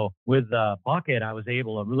water. So with the bucket, I was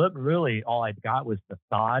able to really, all I got was the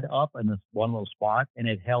sod up in this one little spot, and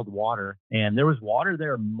it held water. And there was water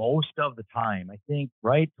there most of the time. I think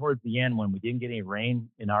right towards the end when we didn't get any rain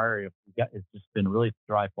in our area, it's just been really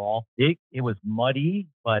dry fall. It was muddy,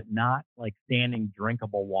 but not like standing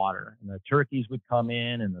drinkable water. And the turkeys would come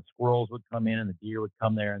in and the squirrels would come in and the deer would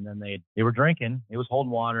come there, and then they were drinking. It was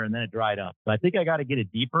holding water, and then it dried up. So I think I got to get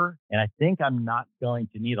it deeper, and I think I'm not going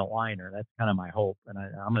to need a liner. That's kind of my hope. And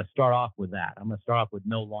I'm going to start off with that. I'm going to start off with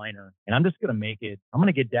no liner, and I'm just going to make it, I'm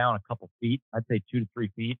going to get down a couple feet, I'd say 2 to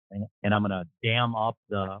 3 feet, and I'm going to dam up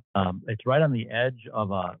it's right on the edge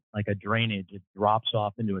of a drainage. It drops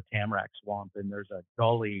off into a tamarack swamp, and there's a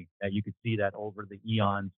gully that you could see that over the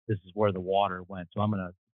eons, this is where the water went. So I'm going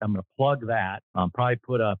to I'm going to plug that, probably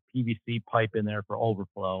put a PVC pipe in there for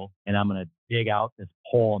overflow, and I'm going to dig out this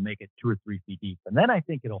hole and make it 2 or 3 feet deep. And then I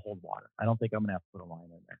think it'll hold water. I don't think I'm going to have to put a line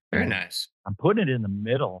in there. Very nice. I'm putting it in the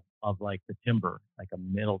middle of like the timber, like a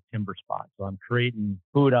middle timber spot. So I'm creating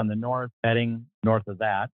food on the north, bedding north of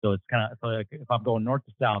that. So it's kind of, so like if I'm going north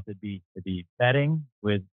to south, it'd be bedding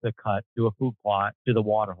with the cut to a food plot to the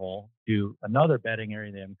water hole to another bedding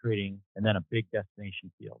area that I'm creating, and then a big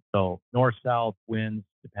destination field. So north, south, winds,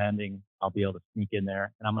 depending, I'll be able to sneak in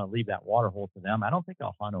there, and I'm going to leave that water hole to them. I don't think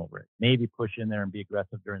I'll hunt over it. Maybe push in there and be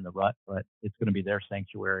aggressive during the rut, but it's going to be their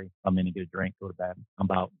sanctuary. I'm in to get a drink, go to bed. I'm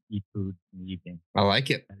about eat food in the evening. I like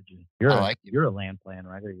it. You're a land plan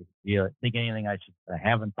writer. Do you think anything I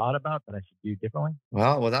haven't thought about that I should do differently?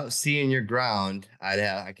 Well, without seeing your ground,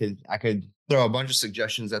 I could throw a bunch of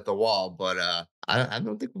suggestions at the wall, but I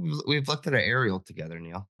don't think we've looked at an aerial together,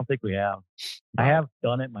 Neil. I don't think we have. I have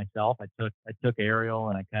done it myself. I took aerial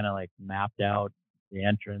and I kind of like mapped out the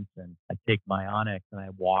entrance, and I take my Onyx and I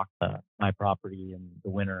walk my property in the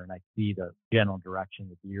winter, and I see the general direction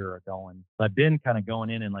the deer are going. So I've been kind of going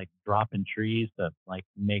in and like dropping trees to like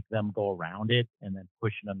make them go around it, and then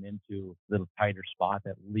pushing them into a little tighter spot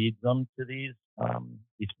that leads them to these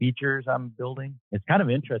features I'm building. It's kind of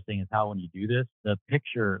interesting is how when you do this, the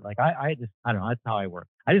picture, like I don't know, that's how I work.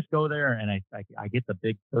 I just go there and I get the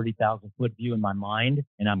big 30,000 foot view in my mind,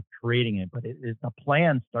 and I'm creating it. But the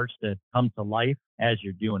plan starts to come to life as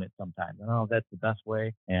you're doing it sometimes. I don't know if that's the best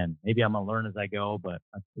way, and maybe I'm going to learn as I go, but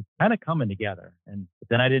it's kind of coming together. But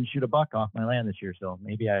then I didn't shoot a buck off my land this year, so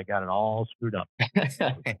maybe I got it all screwed up.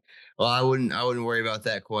 Well, I wouldn't worry about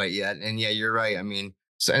that quite yet. And yeah, you're right. I mean,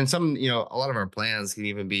 so, and some, a lot of our plans can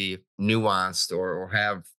even be nuanced or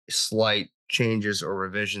have slight changes or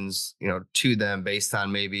revisions, to them based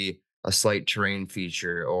on maybe a slight terrain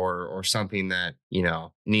feature or something that,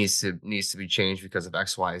 needs to be changed because of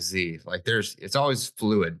X, Y, Z. Like it's always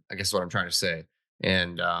fluid, I guess is what I'm trying to say.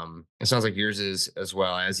 And it sounds like yours is as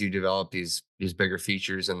well. As you develop these bigger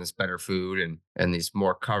features and this better food and these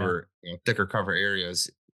more thicker cover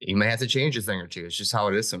areas, you may have to change a thing or two. It's just how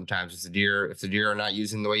it is sometimes. If the deer are not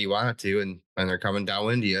using the way you want it to, and they're coming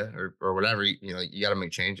downwind to you or whatever, you got to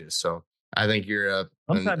make changes. So I think you're a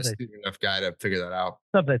astute enough guy to figure that out.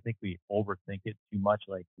 Sometimes I think we overthink it too much.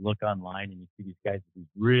 Like look online and you see these guys with these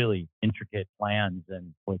really intricate plans,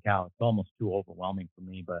 and holy cow, it's almost too overwhelming for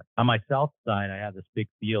me. But on my south side, I have this big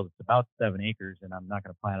field. It's about 7 acres, and I'm not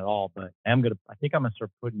going to plant it all, but I think I'm going to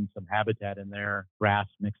start putting some habitat in there, grass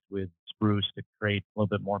mixed with spruce to create a little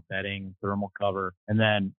bit more bedding, thermal cover. And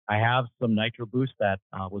then I have some nitro boost that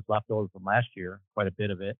was left over from last year, quite a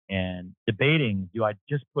bit of it, and debating, do I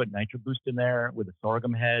just put nitro boost in there with the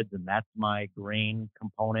sorghum heads and that's my grain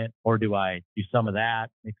component, or do I do some of that,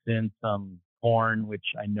 mix in some corn, which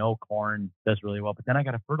I know corn does really well, but then I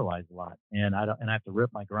got to fertilize a lot, and I have to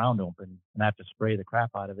rip my ground open, and I have to spray the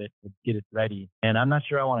crap out of it to get it ready. And I'm not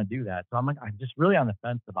sure I want to do that. So I'm just really on the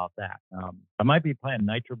fence about that. I might be planting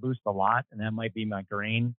nitro boost a lot, and that might be my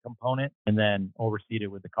grain component, and then overseed it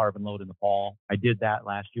with the carbon load in the fall. I did that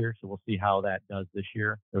last year, so we'll see how that does this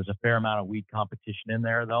year. There was a fair amount of weed competition in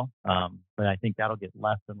there though. But I think that'll get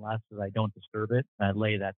less and less as I don't disturb it. And I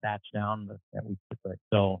lay that thatch down that we put.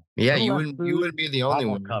 So yeah, you wouldn't be the only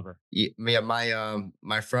one. Cover. Yeah,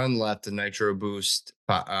 my friend left a nitro boost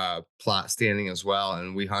plot standing as well,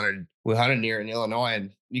 and we hunted near in Illinois,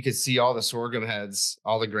 and you could see all the sorghum heads,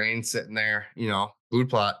 all the grain sitting there. Food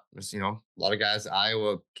plot was, a lot of guys,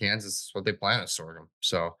 Iowa, Kansas, what they plant is sorghum.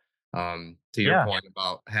 So to your point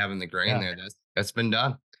about having the grain there, that's been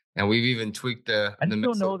done. And we've even tweaked the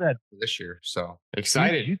don't know that this year. So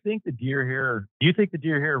excited. Do you think the deer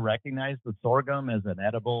here recognize the sorghum as an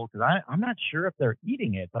edible? Because I'm not sure if they're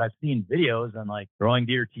eating it, but I've seen videos on like Growing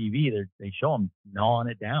Deer TV. They show them gnawing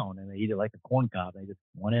it down, and they eat it like a corn cob. They just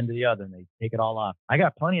one end to the other, and they take it all off. I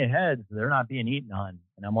got plenty of heads they're not being eaten on,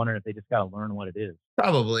 and I'm wondering if they just got to learn what it is.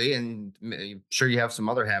 Probably, and I'm sure you have some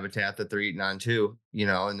other habitat that they're eating on too. In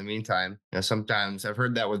the meantime, sometimes I've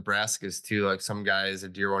heard that with brassicas too. Like some guys, a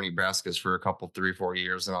deer won't eat brassicas for a couple, 3-4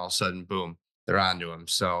 years, and all of a sudden, boom, they're onto them.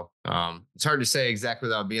 So it's hard to say exactly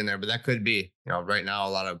without being there, but that could be. Right now, a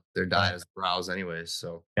lot of their diet is browse, anyways.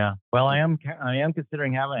 So yeah. Well, I am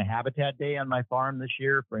considering having a habitat day on my farm this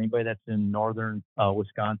year for anybody that's in northern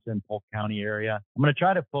Wisconsin, Polk County area. I'm going to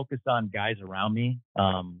try to focus on guys around me.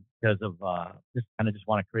 Because of just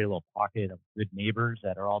want to create a little pocket of good neighbors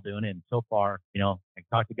that are all doing it. And so far, I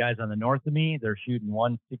talked to guys on the north of me. They're shooting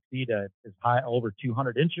 160 to as high over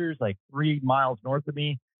 200 inches, like 3 miles north of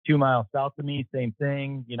me. 2 miles south of me, same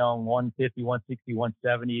thing, 150, 160,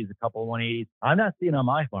 170s, a couple of 180s. I'm not seeing on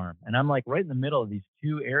my farm. And I'm like right in the middle of these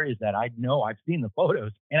two areas that I know I've seen the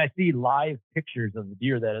photos and I see live pictures of the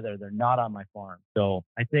deer that are there. They're not on my farm. So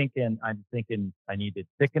I'm thinking I need to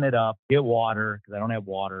thicken it up, get water because I don't have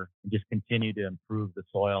water, and just continue to improve the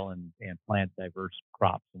soil and plant diverse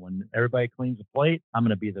crops. And when everybody cleans the plate, I'm going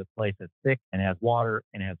to be the place that's thick and has water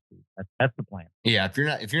and has food. That's the plan. Yeah, if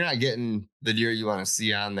you're not getting the deer you want to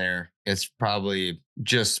see on there, it's probably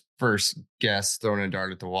just first guess throwing a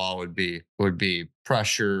dart at the wall would be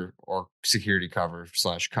pressure or security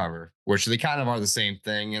cover/cover, which they kind of are the same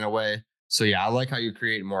thing in a way. So yeah, I like how you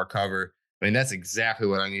create more cover. I mean, that's exactly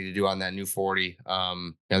what I need to do on that new 40.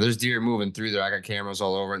 There's deer moving through there. I got cameras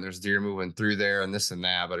all over, and there's deer moving through there, and this and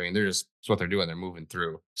that. But I mean, it's what they're doing. They're moving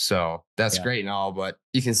through. So that's great and all, but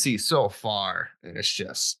you can see so far, and it's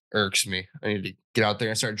just irks me. I need to get out there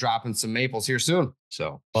and start dropping some maples here soon.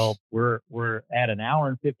 So, well, we're at an hour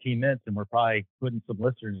and 15 minutes, and we're probably putting some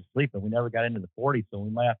listeners to sleep, and we never got into the 40, so we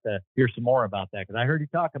might have to hear some more about that because I heard you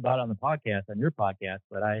talk about it on the podcast, on your podcast,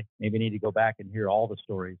 but I maybe need to go back and hear all the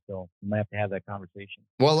stories. So we might have to have that conversation.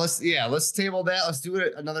 Well, let's table that. Let's do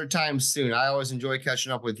it another time soon. I always enjoy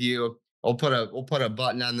catching up with you. We'll put a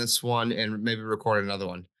button on this one and maybe record another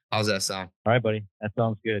one. How's that sound? All right, buddy. That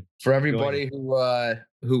sounds good. For everybody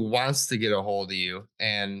who wants to get a hold of you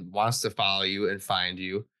and wants to follow you and find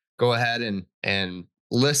you, go ahead and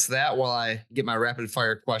list that while I get my rapid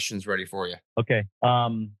fire questions ready for you. Okay.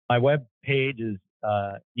 My web page is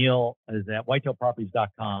Neil is at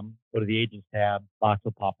whitetailproperties.com. Go to the agents tab, box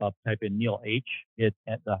will pop up, type in Neil H, hit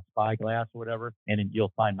at the spyglass or whatever, and then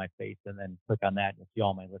you'll find my face and then click on that. You'll see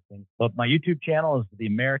all my listings. But my YouTube channel is The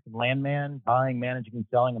American Landman, buying, managing, and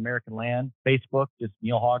selling American land. Facebook, just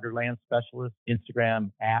Neil Hauger Land Specialist.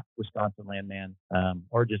 Instagram at Wisconsin Landman,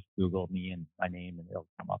 or just Google me and my name and it'll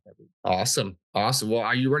come up every. Awesome. Well,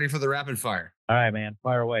 are you ready for the rapid fire? All right, man,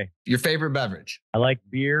 fire away. Your favorite beverage? I like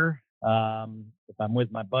beer. If I'm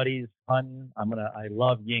with my buddies hunting, I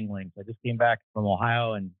love Yinglings. I just came back from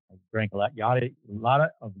Ohio and I drank a lot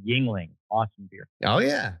of Yingling. Awesome beer. Oh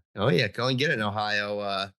yeah. Go and get it in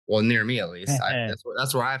Ohio. Well, near me at least.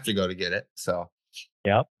 That's where I have to go to get it. So.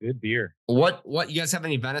 Yep, good beer. What you guys have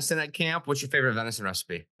any venison at camp? What's your favorite venison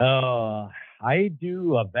recipe? I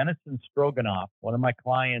do a venison stroganoff. One of my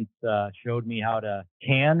clients showed me how to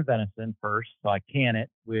can venison first. So I can it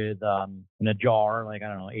with in a jar, like, I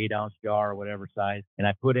don't know, 8-ounce jar or whatever size. And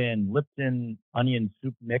I put in Lipton onion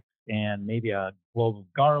soup mix and maybe a clove of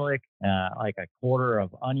garlic, like a quarter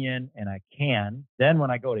of onion, and I can. Then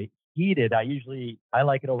when I go to heat it, I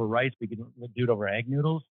like it over rice. We can do it over egg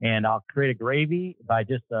noodles, and I'll create a gravy by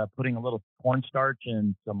just putting a little cornstarch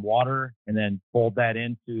and some water, and then fold that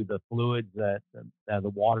into the fluids that the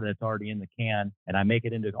water that's already in the can, and I make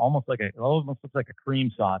it into almost looks like a cream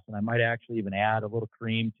sauce, and I might actually even add a little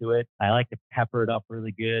cream to it. I like to pepper it up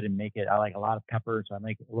really good and make it. I like a lot of pepper, so I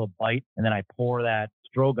make it a little bite, and then I pour that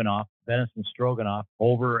venison stroganoff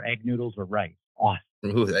over egg noodles or rice. Awesome.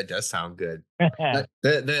 Ooh, that does sound good.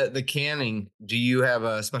 The canning, do you have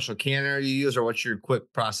a special canner you use, or what's your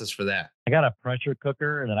quick process for that? I got a pressure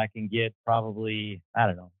cooker that I can get probably,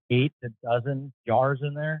 8 to dozen jars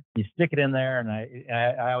in there. You stick it in there, and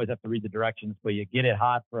I always have to read the directions, but you get it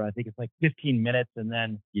hot for, I think it's like 15 minutes, and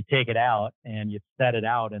then you take it out and you set it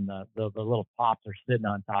out, and the little pops are sitting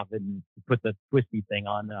on top of it, and you put the twisty thing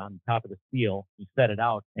on top of the steel. You set it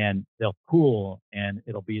out, and they'll cool, and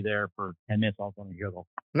it'll be there for 10 minutes. All of a sudden, you go,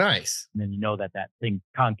 nice. And then you know that thing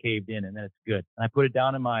concaved in, and then it's good. And I put it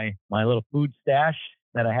down in my little food stash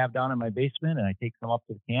that I have down in my basement, and I take some up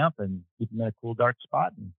to the camp and keep them in a cool, dark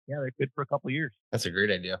spot. And yeah, they're good for a couple of years. That's a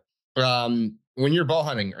great idea. When you're bow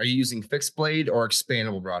hunting, are you using fixed blade or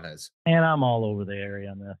expandable broadheads? And I'm all over the area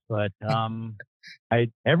on this, but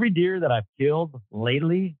every deer that I've killed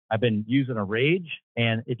lately, I've been using a rage,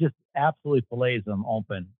 and it just absolutely fillets them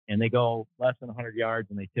open, and they go less than 100 yards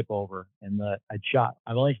and they tip over. And I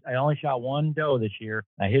only shot one doe this year.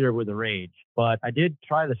 I hit her with a rage, but I did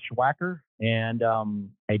try the Schwacker, and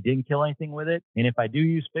I didn't kill anything with it. And if I do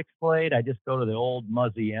use fixed blade, I just go to the old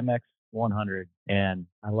Muzzy MX 100, and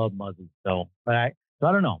I love Muzzy. So I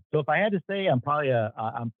don't know. So if I had to say, I'm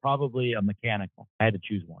probably a mechanical. I had to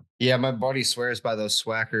choose one. Yeah, my buddy swears by those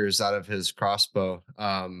Swackers out of his crossbow.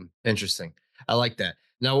 Interesting. I like that.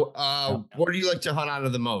 Now, what do you like to hunt out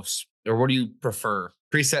of the most, or what do you prefer?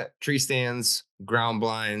 Preset tree stands, ground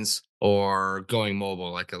blinds, or going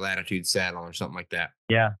mobile, like a Latitude saddle or something like that?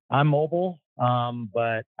 Yeah, I'm mobile.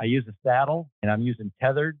 But I use a saddle, and I'm using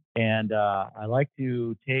tethered, and I like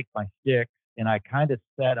to take my sticks and I kind of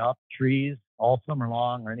set up trees all summer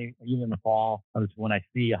long or even in the fall. When I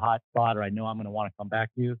see a hot spot or I know I'm going to want to come back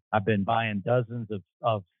to, I've been buying dozens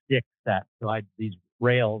of stick sets. So these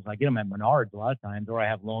rails, I get them at Menards a lot of times, or I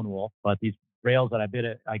have Lone Wolf, but these rails that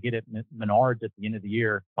I get at Menards at the end of the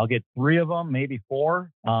year, I'll get 3 of them, maybe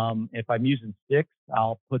 4. If I'm using sticks,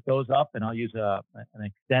 I'll put those up and I'll use an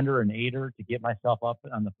extender, an aider to get myself up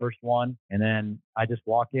on the first one. And then I just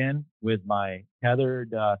walk in with my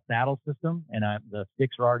tethered saddle system, and the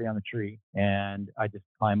sticks are already on the tree, and I just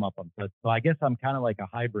climb up them. So I guess I'm kind of like a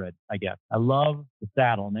hybrid, I guess. I love the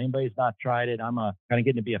saddle, and anybody's not tried it, I'm kind of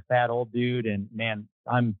getting to be a fat old dude, and man,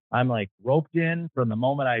 I'm like roped in from the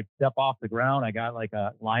moment I step off the ground. I got like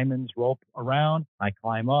a lineman's rope around. I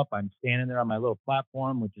climb up. I'm standing there on my little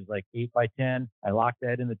platform, which is like 8 by 10. I lock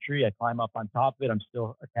that in the tree. I climb up on top of it. I'm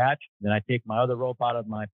still attached. Then I take my other rope out of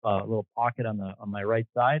my little pocket on my right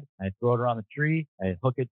side. I throw it around the tree. I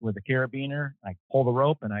hook it with a carabiner. I pull the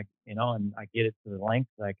rope and I get it to the length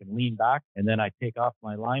so I can lean back. And then I take off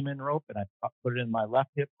my lineman rope and I put it in my left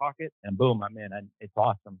hip pocket, and boom, I'm in. And it's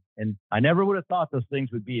awesome. And I never would have thought those things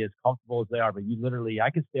would be as comfortable as they are, but I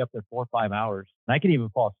could stay up there 4 or 5 hours, and I can even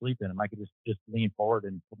fall asleep in them. I could just lean forward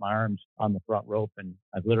and put my arms on the front rope, and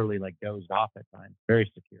I've literally like dozed off at times. Very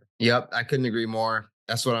secure. Yep, I couldn't agree more.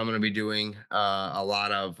 That's what I'm going to be doing. A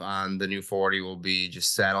lot of on the new 40 will be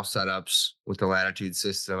just saddle setups with the Latitude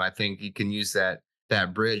system. I think you can use that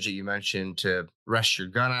bridge that you mentioned to rest your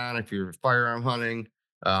gun on if you're firearm hunting.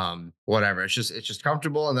 Whatever. It's just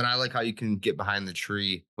comfortable. And then I like how you can get behind the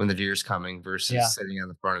tree when the deer's coming versus sitting on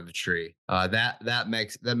the front of the tree. That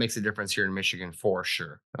makes a difference here in Michigan for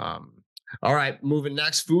sure. All right, moving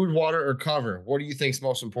next, food, water, or cover. What do you think is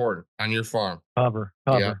most important on your farm? Cover.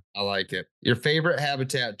 Yeah, I like it. Your favorite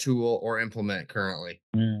habitat tool or implement currently?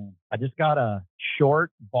 I just got a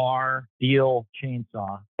short bar steel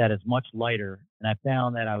chainsaw that is much lighter. And I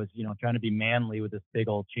found that I was, trying to be manly with this big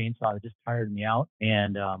old chainsaw that just tired me out.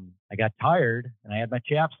 And I got tired and I had my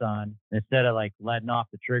chaps on. And instead of like letting off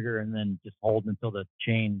the trigger and then just holding until the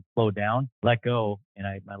chain slowed down, let go.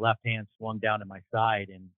 And my left hand swung down to my side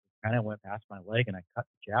and kind of went past my leg, and I cut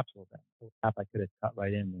the chaps a little bit. I could have cut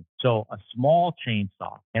right in me. So a small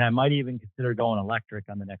chainsaw, and I might even consider going electric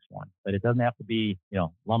on the next one, but it doesn't have to be,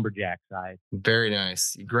 lumberjack size. Very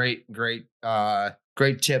nice. Great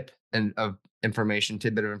tip and of information,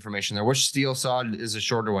 tidbit of information there. Which steel saw is the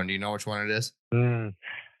shorter one? Do you know which one it is?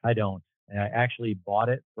 I don't. And I actually bought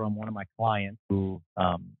it from one of my clients who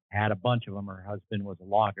had a bunch of them. Her husband was a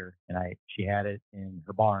logger, and she had it in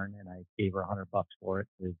her barn, and I gave her $100 for it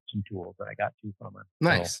with some tools that I got 2 from her.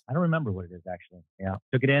 Nice. So I don't remember what it is actually. Yeah,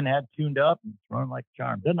 took it in, had tuned up, and it's running like a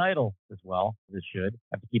charm. Doesn't idle as well as it should.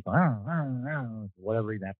 I have to keep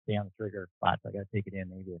whatever, even have to stay on the trigger spot. So I got to take it in.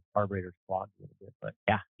 Maybe the carburetor's clogged a little bit, but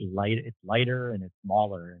yeah, it's lighter and it's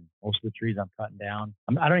smaller. And most of the trees I'm cutting down,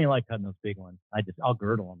 I don't even like cutting those big ones. I'll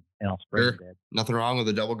girdle them and I'll spray them dead. Nothing wrong with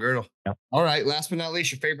a double girdle. Yep. All right. Last but not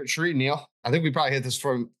least, your favorite tree, Neil. I think we probably hit this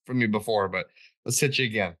from you before, but let's hit you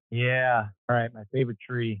again. Yeah. All right. My favorite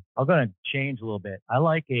tree. I'm going to change a little bit. I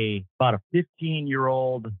like about a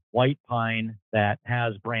 15-year-old white pine that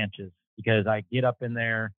has branches, because I get up in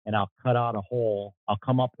there and I'll cut out a hole. I'll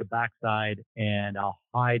come up the backside and I'll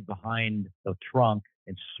hide behind the trunk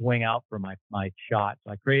and swing out for my shot.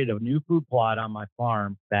 So I created a new food plot on my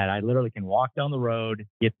farm that I literally can walk down the road,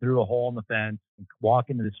 get through a hole in the fence, and walk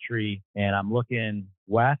into this tree. And I'm looking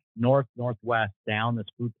west, northwest down this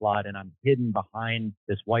food plot, and I'm hidden behind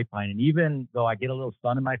this white pine. And even though I get a little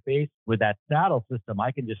sun in my face, with that saddle system,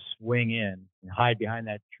 I can just swing in and hide behind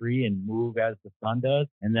that tree and move as the sun does.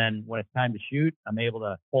 And then when it's time to shoot, I'm able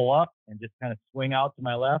to pull up and just kind of swing out to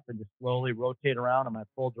my left and just slowly rotate around on my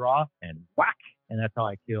full draw and whack. And that's how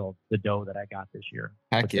I killed the doe that I got this year.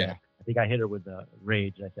 Heck yeah. I think I hit her with the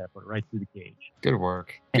rage. I said, put it right through the cage. Good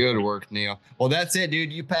work. Good work, Neil. Well, that's it,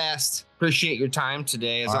 dude. You passed. Appreciate your time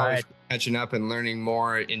today. As always, catching up and learning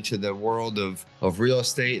more into the world of real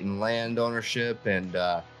estate and land ownership. And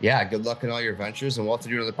good luck in all your ventures. And we'll have to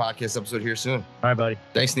do another podcast episode here soon. All right, buddy.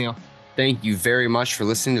 Thanks, Neil. Thank you very much for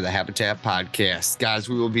listening to the Habitat Podcast. Guys,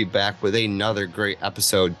 we will be back with another great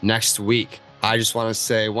episode next week. I just want to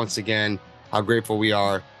say once again how grateful we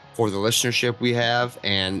are for the listenership we have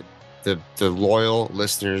and the loyal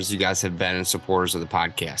listeners you guys have been and supporters of the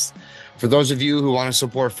podcast. For those of you who want to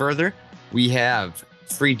support further, we have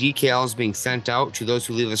free decals being sent out to those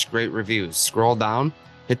who leave us great reviews. Scroll down,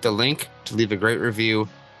 hit the link to leave a great review,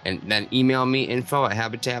 and then email me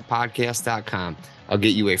info@habitatpodcast.com. I'll get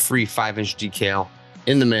you a free 5-inch decal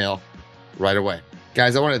in the mail right away.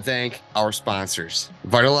 Guys, I want to thank our sponsors,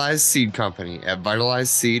 Vitalized Seed Company at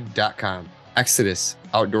vitalizedseed.com. Exodus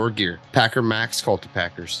Outdoor Gear, Packer Max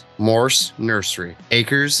Cultipackers, Morse Nursery,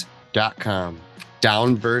 Acres.com,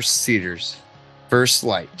 Downburst Cedars, First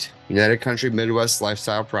Light, United Country Midwest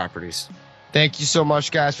Lifestyle Properties. Thank you so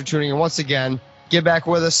much, guys, for tuning in once again. Get back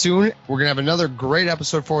with us soon. We're going to have another great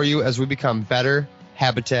episode for you as we become better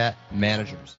habitat managers.